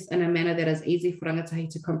process in a manner that is easy for rangatahi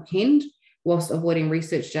to comprehend, whilst avoiding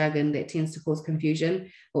research jargon that tends to cause confusion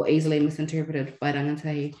or easily misinterpreted by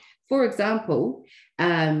rangatahi. For example,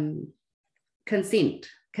 consent.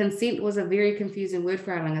 Consent was a very confusing word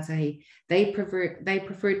for our rangatahi. They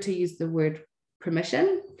preferred to use the word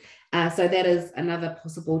permission. So that is another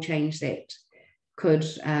possible change that could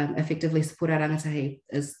effectively support our rangatahi,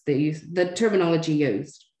 is the terminology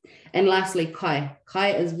used. And lastly, kai.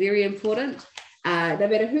 Kai is very important. No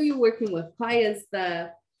matter who you're working with, kai is the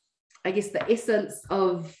essence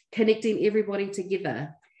of connecting everybody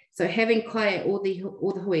together. So having kai at all the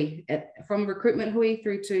hui, from recruitment hui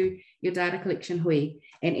through to your data collection hui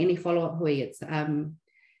and any follow-up hui,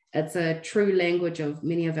 it's a true language of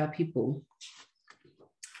many of our people.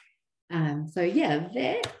 So yeah,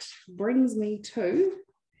 that brings me to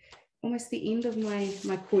almost the end of my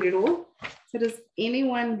kōrero. So does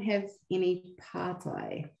anyone have any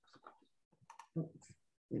pātai?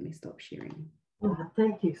 Let me stop sharing. Oh,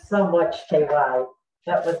 thank you so much, Te Wai.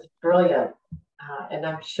 That was brilliant. And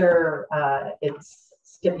I'm sure it's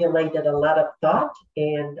stimulated a lot of thought.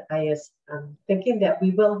 And I'm thinking that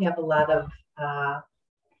we will have a lot of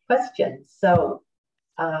questions. So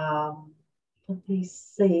let me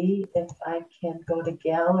see if I can go to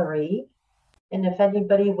gallery. And if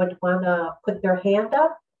anybody would want to put their hand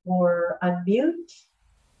up or unmute.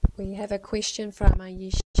 We have a question from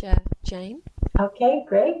Ayesha Jane. Okay,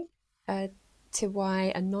 great. Te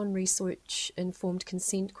Wai, a non-research informed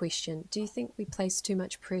consent question. Do you think we place too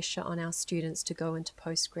much pressure on our students to go into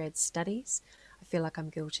postgrad studies? I feel like I'm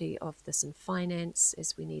guilty of this in finance,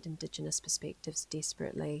 as we need Indigenous perspectives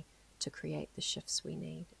desperately to create the shifts we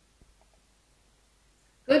need.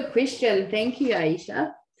 Good question. Thank you,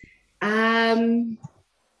 Aisha.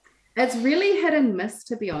 It's really hit and miss,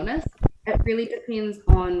 to be honest. It really depends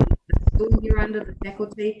on the school you're under, the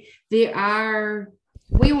faculty. We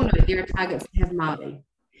all know there are targets to have Māori.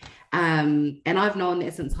 And I've known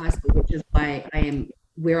that since high school, which is why I am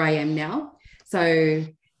where I am now. So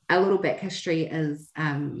a little back history is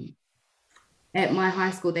at my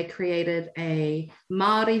high school, they created a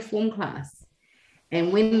Māori form class.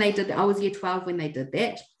 And when they did, I was year 12 when they did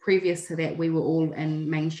that. Previous to that, we were all in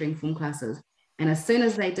mainstream form classes. And as soon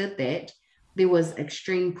as they did that, there was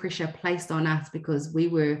extreme pressure placed on us because we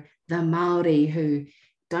were the Māori who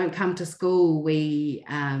don't come to school. We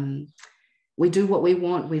do what we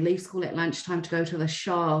want. We leave school at lunchtime to go to the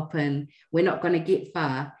shop and we're not going to get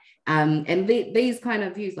far. And these kind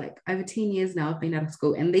of views, like over 10 years now, I've been out of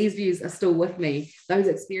school and these views are still with me, those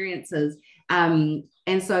experiences. And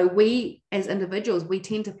so we, as individuals, we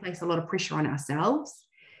tend to place a lot of pressure on ourselves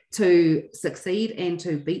to succeed and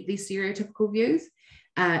to beat these stereotypical views.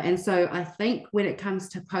 And so I think when it comes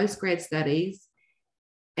to postgrad studies,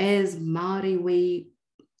 as Māori,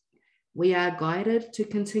 we are guided to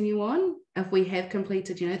continue on. If we have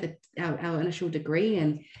completed, our initial degree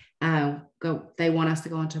and they want us to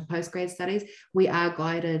go into postgrad studies, we are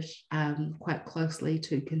guided quite closely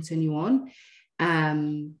to continue on.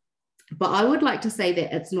 But I would like to say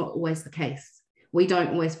that it's not always the case. We don't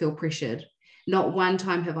always feel pressured. Not one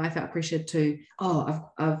time have I felt pressured to,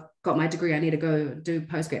 I've got my degree, I need to go do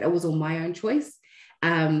postgrad. It was all my own choice.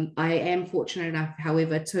 I am fortunate enough,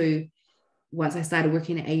 however, once I started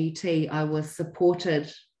working at AUT, I was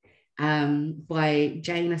supported by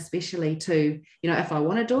Jane especially to, if I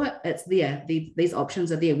want to do it, it's there. These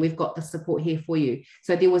options are there. We've got the support here for you.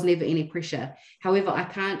 So there was never any pressure. However, I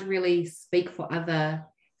can't really speak for other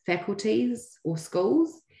faculties or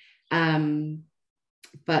schools.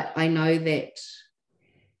 But I know that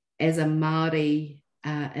as a Māori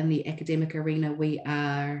in the academic arena,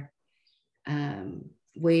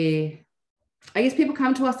 I guess people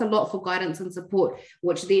come to us a lot for guidance and support,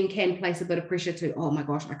 which then can place a bit of pressure to, oh my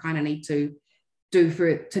gosh, I kind of need to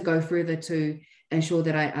go further to ensure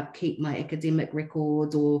that I upkeep my academic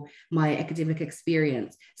records or my academic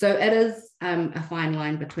experience. So it is a fine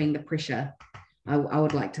line between the pressure, I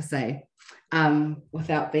would like to say,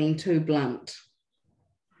 without being too blunt.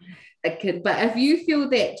 But if you feel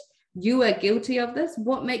that you are guilty of this,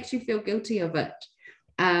 what makes you feel guilty of it?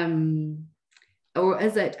 Or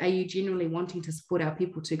are you genuinely wanting to support our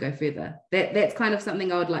people to go further? That's kind of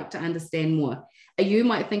something I would like to understand more. You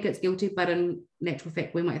might think it's guilty, but in natural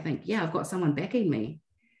fact, we might think, yeah, I've got someone backing me.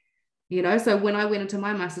 You know, so when I went into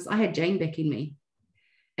my master's, I had Jane backing me.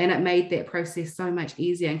 And it made that process so much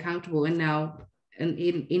easier and comfortable. And now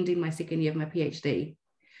ending my second year of my PhD.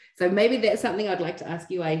 So maybe that's something I'd like to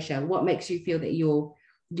ask you, Aisha. What makes you feel that you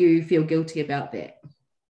feel guilty about that?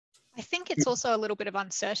 I think it's also a little bit of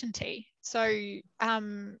uncertainty. So, you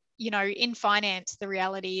know, in finance, the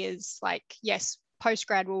reality is like, yes,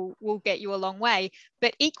 postgrad will get you a long way,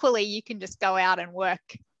 but equally you can just go out and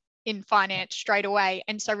work in finance straight away.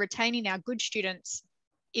 And so retaining our good students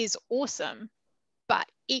is awesome, but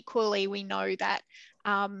equally we know that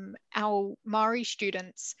our Māori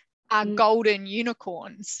students are golden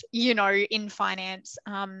unicorns, you know, in finance.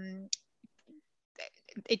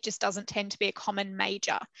 It just doesn't tend to be a common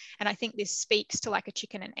major. And I think this speaks to like a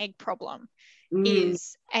chicken and egg problem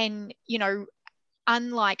and, you know,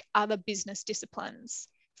 unlike other business disciplines,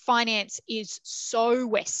 finance is so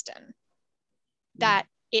Western that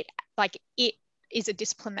it is a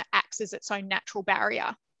discipline that acts as its own natural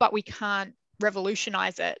barrier, but we can't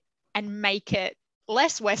revolutionize it and make it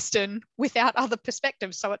less Western without other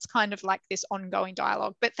perspectives. So it's kind of like this ongoing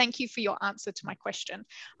dialogue. But thank you for your answer to my question.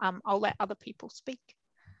 I'll let other people speak.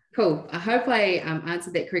 Cool. I hope I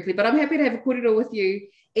answered that correctly, but I'm happy to have a kōrero with you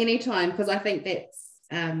anytime, because I think that's,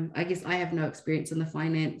 I guess I have no experience in the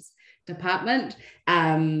finance department,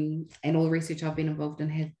 and all the research I've been involved in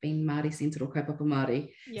has been Māori centred or kaupapa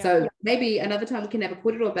Māori. Yeah. So maybe another time we can have a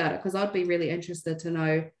kōrero about it, because I'd be really interested to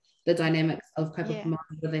know the dynamics of kaupapa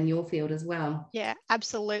Māori within your field as well. Yeah,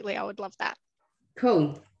 absolutely. I would love that.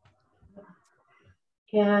 Cool.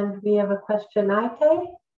 And we have a question,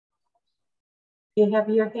 Aite. You have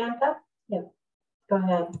your hand up? Yeah, go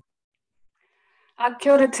ahead.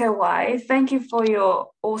 Kia ora te wai. Thank you for your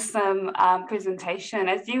awesome presentation.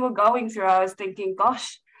 As you were going through, I was thinking,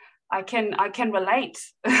 gosh, I can relate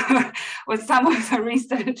with some of the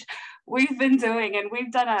research we've been doing, and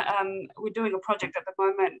we've done we're doing a project at the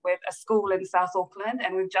moment with a school in South Auckland,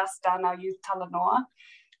 and we've just done our youth talanoa.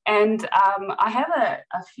 And I have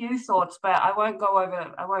a few thoughts, but I won't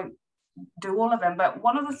do all of them. But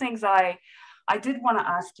one of the things I did want to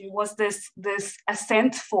ask you was this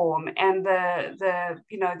assent form and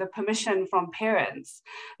the permission from parents.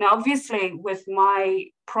 Now, obviously, with my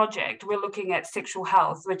project, we're looking at sexual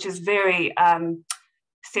health, which is very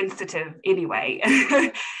sensitive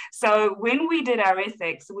anyway. So when we did our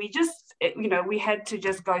ethics, we had to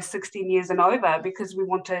just go 16 years and over, because we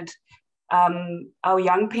wanted our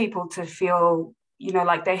young people to feel,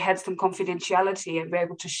 like they had some confidentiality and be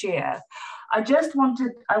able to share. I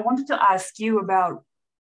wanted to ask you about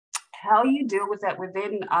how you deal with that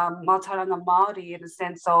within Mātauranga Māori, in a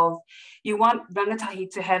sense of you want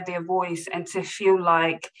rangatahi to have their voice and to feel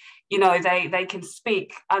like, they can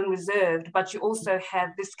speak unreserved, but you also have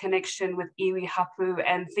this connection with iwi hapu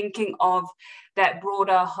and thinking of that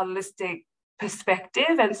broader holistic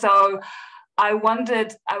perspective. And so I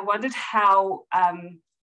wondered how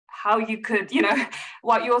you could,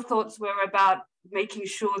 what your thoughts were about making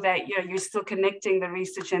sure that you're still connecting the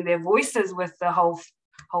research and their voices with the whole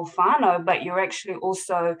whānau, but you're actually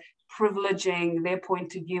also privileging their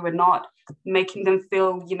point of view and not making them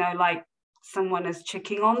feel, like someone is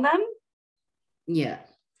checking on them. Yeah,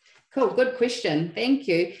 cool, good question, thank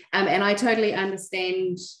you. And I totally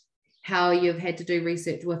understand how you've had to do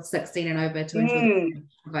research with 16 and over to ensure that you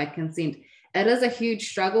provide consent. It is a huge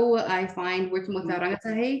struggle, I find, working with our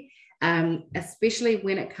rangatahi. Especially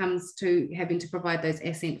when it comes to having to provide those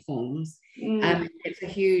assent forms. It's a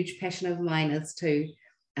huge passion of mine, is to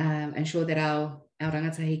ensure that our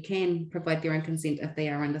rangatahi can provide their own consent if they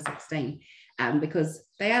are under 16, because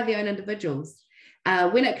they are their own individuals.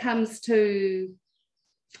 When it comes to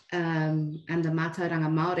under Mātauranga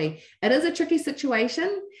Māori, it is a tricky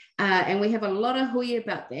situation, and we have a lot of hui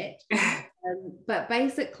about that. But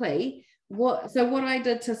basically, what I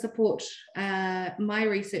did to support my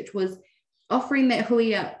research was offering that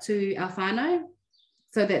hui up to our whānau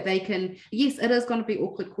so that they can, yes, it is going to be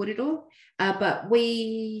awkward kōrero, but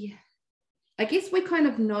I guess we kind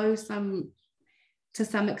of know to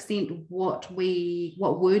some extent what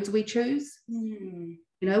words we choose,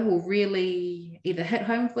 will really either hit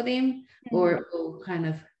home for them or it will kind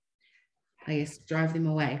of I guess, drive them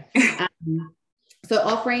away. So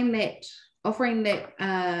offering that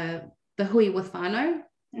the hui with whānau,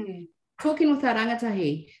 talking with our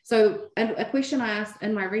rangatahi. So a question I asked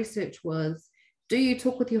in my research was, do you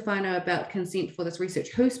talk with your whānau about consent for this research?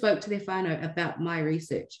 Who spoke to their whānau about my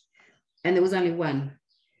research? And there was only one.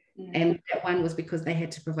 And that one was because they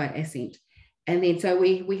had to provide assent. And then so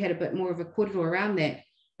we had a bit more of a kōrero around that.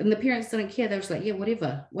 And the parents didn't care. They were just like, yeah,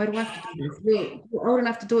 whatever. Why do I have to do this? You're old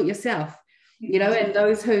enough to do it yourself. You know, and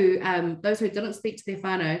those who didn't speak to their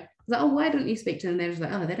whānau, was like, oh, why didn't you speak to them? They're just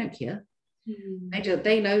like, oh, they don't care.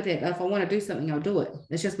 They know that if I want to do something, I'll do it.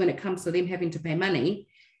 It's just when it comes to them having to pay money,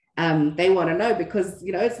 they want to know, because,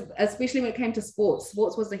 you know, especially when it came to sports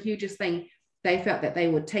was the hugest thing. They felt that they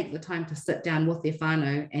would take the time to sit down with their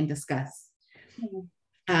whānau and discuss.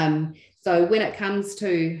 So when it comes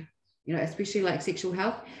to, you know, especially like sexual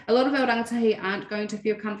health, a lot of our rangatahi aren't going to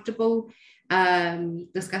feel comfortable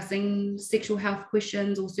discussing sexual health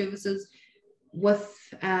questions or services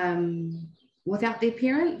without their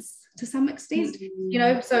parents to some extent. You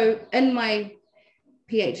know, so in my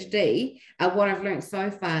PhD, what I've learned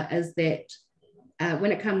so far is that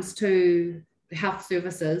when it comes to health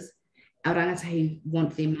services, our rangatahi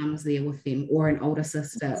want their mums there with them, or an older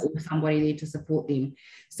sister, or somebody there to support them.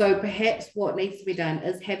 So perhaps what needs to be done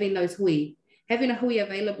is having a hui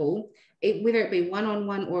available, whether it be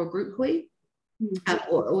one-on-one or a group hui,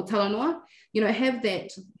 or talanoa, you know, have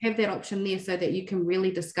that option there so that you can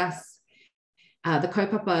really discuss the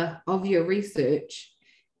kaupapa of your research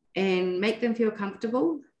and make them feel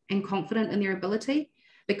comfortable and confident in their ability.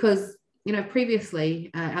 Because, you know,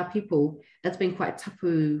 previously our people, it's been quite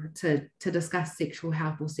tapu to discuss sexual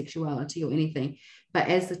health or sexuality or anything. But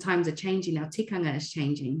as the times are changing, our tikanga is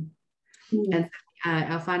changing. And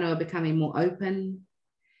our whānau are becoming more open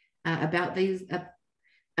about this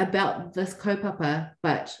kaupapa,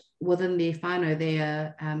 but within their whānau, they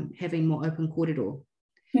are having more open kōrero.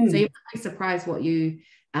 So you might be surprised what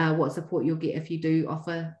support you'll get if you do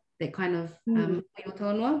offer that kind of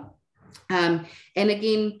talanoa. And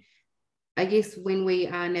again, I guess when we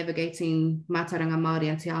are navigating mātauranga Māori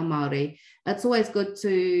and te ao Māori, it's always good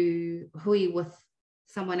to hui with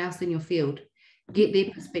someone else in your field, get their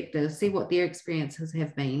perspective, see what their experiences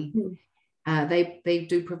have been. They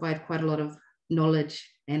do provide quite a lot of knowledge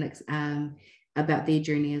and about their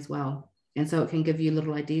journey as well. And so it can give you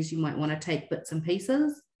little ideas. You might want to take bits and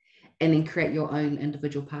pieces and then create your own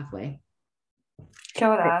individual pathway. Kia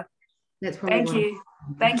ora. That's probably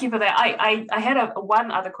Thank you for that. I had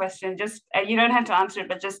one other question, just you don't have to answer it,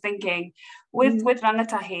 but just thinking with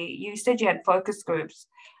rangatahi, you said you had focus groups.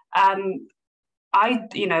 I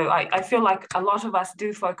feel like a lot of us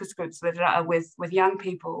do focus groups that are with young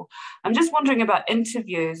people. I'm just wondering about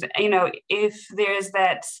interviews, you know, if there's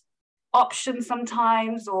that option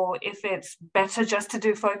sometimes, or if it's better just to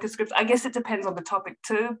do focus groups. I guess it depends on the topic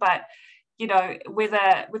too, but, you know,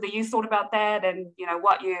 whether you thought about that, and, you know,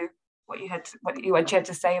 what you had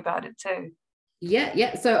to say about it too.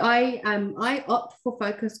 Yeah. So I opt for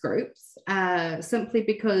focus groups simply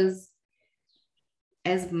because,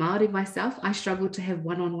 as Māori myself, I struggle to have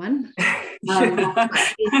one-on-one.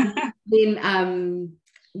 Then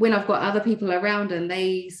when I've got other people around and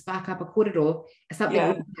they spark up a kōrero, something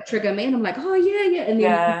will trigger me, and I'm like, oh yeah, and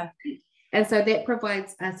then and so that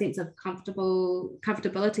provides a sense of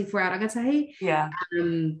comfortability for our rangatahi.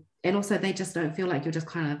 And also they just don't feel like you're just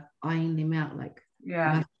kind of eyeing them out, like,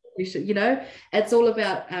 you know, it's all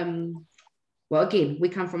about well, again, we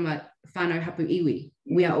come from a whānau hapu iwi.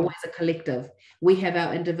 We are always a collective. We have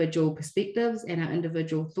our individual perspectives and our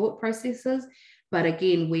individual thought processes, but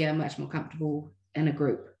again, we are much more comfortable in a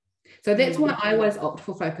group. So that's why I always opt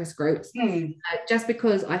for focus groups, just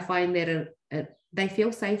because I find that they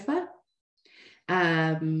feel safer.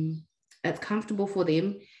 It's comfortable for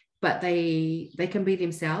them, but they can be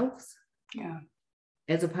themselves,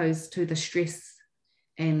 as opposed to the stress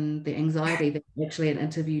and the anxiety that actually an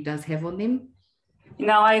interview does have on them.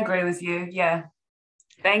 No, I agree with you. Yeah.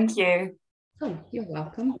 Thank you. Oh, you're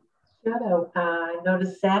welcome. I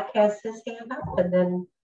noticed Zach has his hand up, and then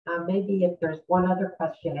maybe if there's one other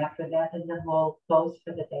question after that, and then we'll close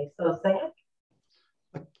for the day. So Zach?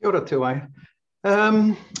 Kia ora te wai.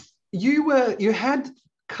 You had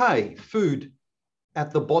kai, food,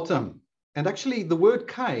 at the bottom. And actually the word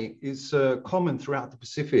kai is common throughout the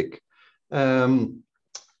Pacific.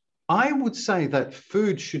 I would say that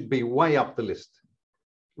food should be way up the list,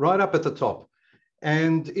 right up at the top.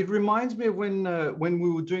 And it reminds me of when we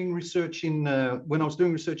were doing research when I was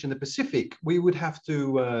doing research in the Pacific, we would have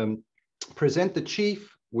to present the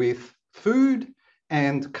chief with food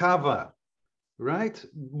and kava, right?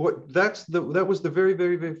 That was the very,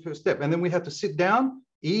 very, very first step. And then we had to sit down,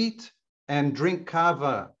 eat, and drink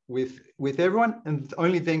kava with everyone, and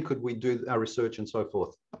only then could we do our research and so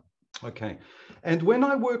forth. Okay. And when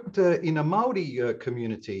I worked in a Maori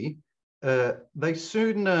community, they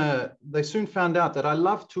soon found out that I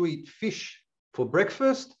love to eat fish for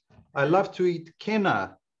breakfast. I love to eat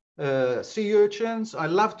kena, sea urchins. I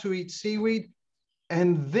love to eat seaweed.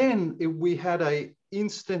 And then we had an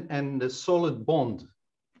instant and a solid bond.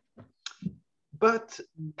 But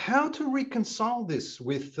how to reconcile this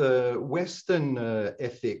with Western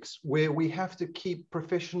ethics, where we have to keep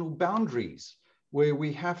professional boundaries, where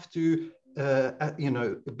we have to,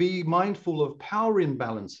 be mindful of power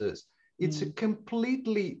imbalances? It's a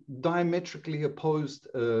completely diametrically opposed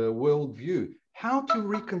worldview. How to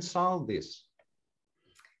reconcile this?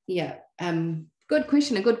 Yeah, good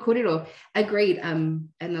question, a good kōrero. Agreed. In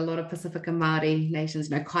a lot of Pacifica Māori nations,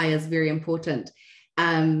 kai is very important.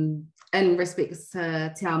 In respects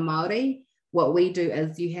to Te Ao Māori, what we do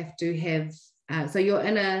is you have to have, so you're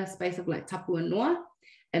in a space of like tapu and noa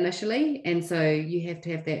initially, and so you have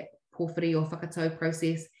to have that pōwhiri or whakatau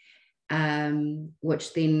process,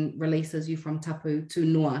 which then releases you from tapu to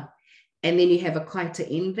noa, and then you have a kai to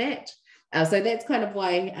end that. So that's kind of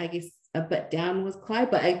why I guess a bit down was kai,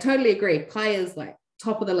 but I totally agree. Kai is like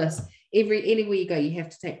top of the list. Anywhere you go, you have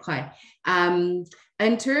to take kai.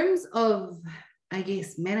 In terms of, I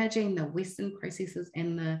guess, managing the Western processes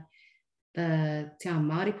and the Te Ao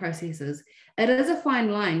Māori processes, it is a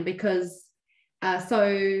fine line because,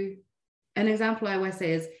 so an example I always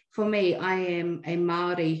say is, for me, I am a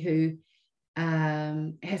Māori who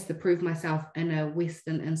has to prove myself in a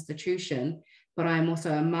Western institution, but I'm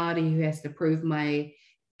also a Māori who has to prove my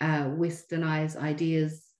Westernized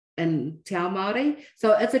ideas in Te Ao Māori.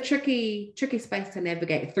 So it's a tricky space to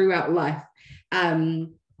navigate throughout life.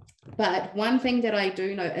 But one thing that I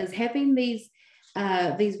do know is having these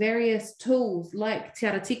various tools like Te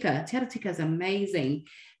Aratika. Te Aratika is amazing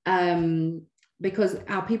because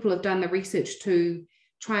our people have done the research to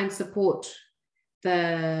try and support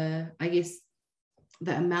the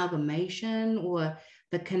amalgamation or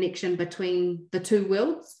the connection between the two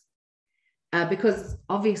worlds. Because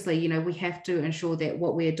obviously, we have to ensure that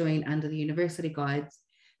what we're doing under the university guides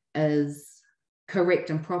is correct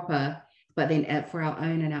and proper, but then for our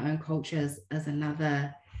own and our own cultures is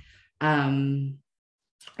another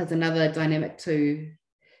dynamic to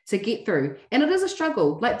get through. And it is a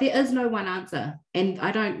struggle. Like, there is no one answer. And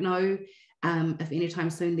I don't know if anytime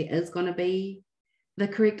soon there is going to be the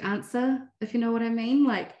correct answer, if you know what I mean.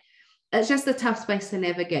 Like, it's just a tough space to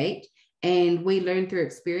navigate. And we learn through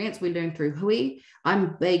experience, we learn through hui.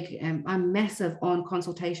 I'm massive on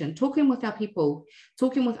consultation, talking with our people,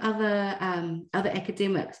 talking with other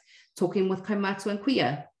academics, talking with kaumātua and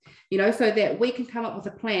kuia, so that we can come up with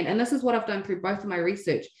a plan. And this is what I've done through both of my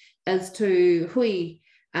research, is to hui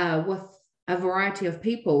with a variety of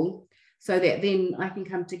people, so that then I can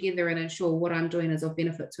come together and ensure what I'm doing is of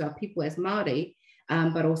benefit to our people as Māori,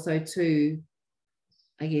 but also to,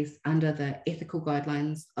 I guess, under the ethical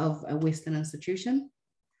guidelines of a Western institution.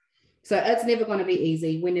 So it's never going to be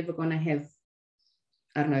easy. We're never going to have,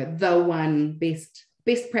 I don't know, the one best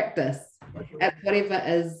practice at whatever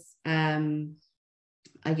is,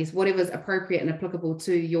 I guess, whatever is appropriate and applicable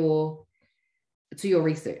to your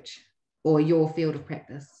research or your field of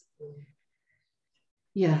practice.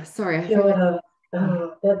 Yeah, sorry.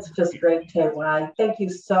 That's just great, Te Wai. Thank you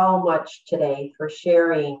so much today for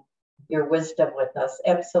sharing your wisdom with us.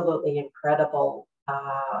 Absolutely incredible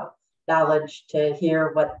knowledge to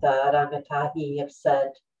hear what the rangatahi have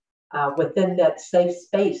said within that safe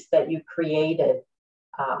space that you created.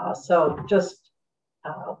 So just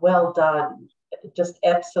well done, just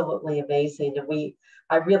absolutely amazing. And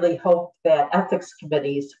I really hope that ethics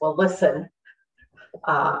committees will listen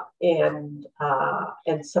and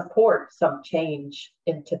support some change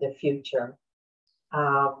into the future.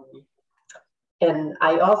 And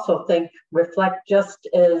I also think reflect just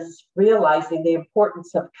as realizing the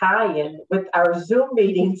importance of kai, and with our Zoom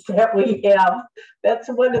meetings that we have, that's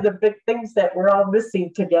one of the big things that we're all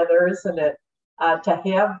missing together, isn't it? To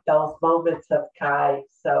have those moments of kai.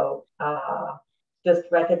 So just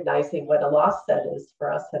recognizing what a loss that is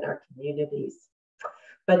for us in our communities.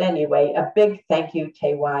 But anyway, a big thank you,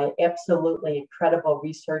 Te Wai. Absolutely incredible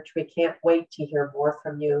research. We can't wait to hear more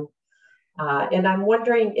from you. And I'm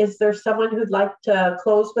wondering, is there someone who'd like to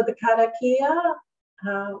close with a karakia?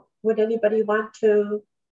 Would anybody want to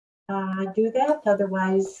do that?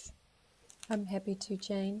 Otherwise, I'm happy to,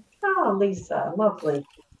 Jane. Oh, Lisa, lovely.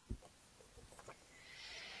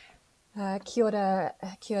 Kia ora,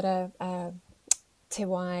 Te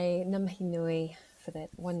wai, ngā mihi nui for that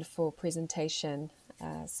wonderful presentation.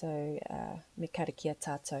 Me karakia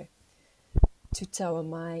tātou. Tūtaua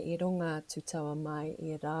mai I runga, tūtaua mai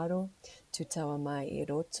I raro, tūtaua mai I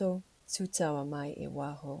roto, tūtaua mai I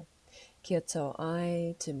waho. Kia tau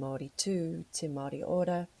ai, te Māori tū, te Māori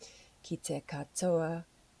ora, ki te katoa,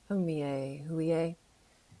 haumi e, hui e,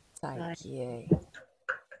 tai ki e.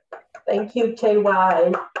 Thank you, Te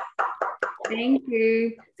Wai. Thank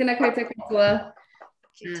you. Tēnā koutou katoa.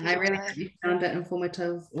 I really hope you found it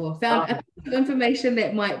informative or found a piece of information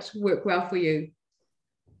that might work well for you.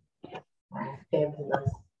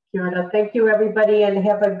 Fabulous. Kia ora. Thank you, everybody, and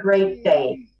have a great day.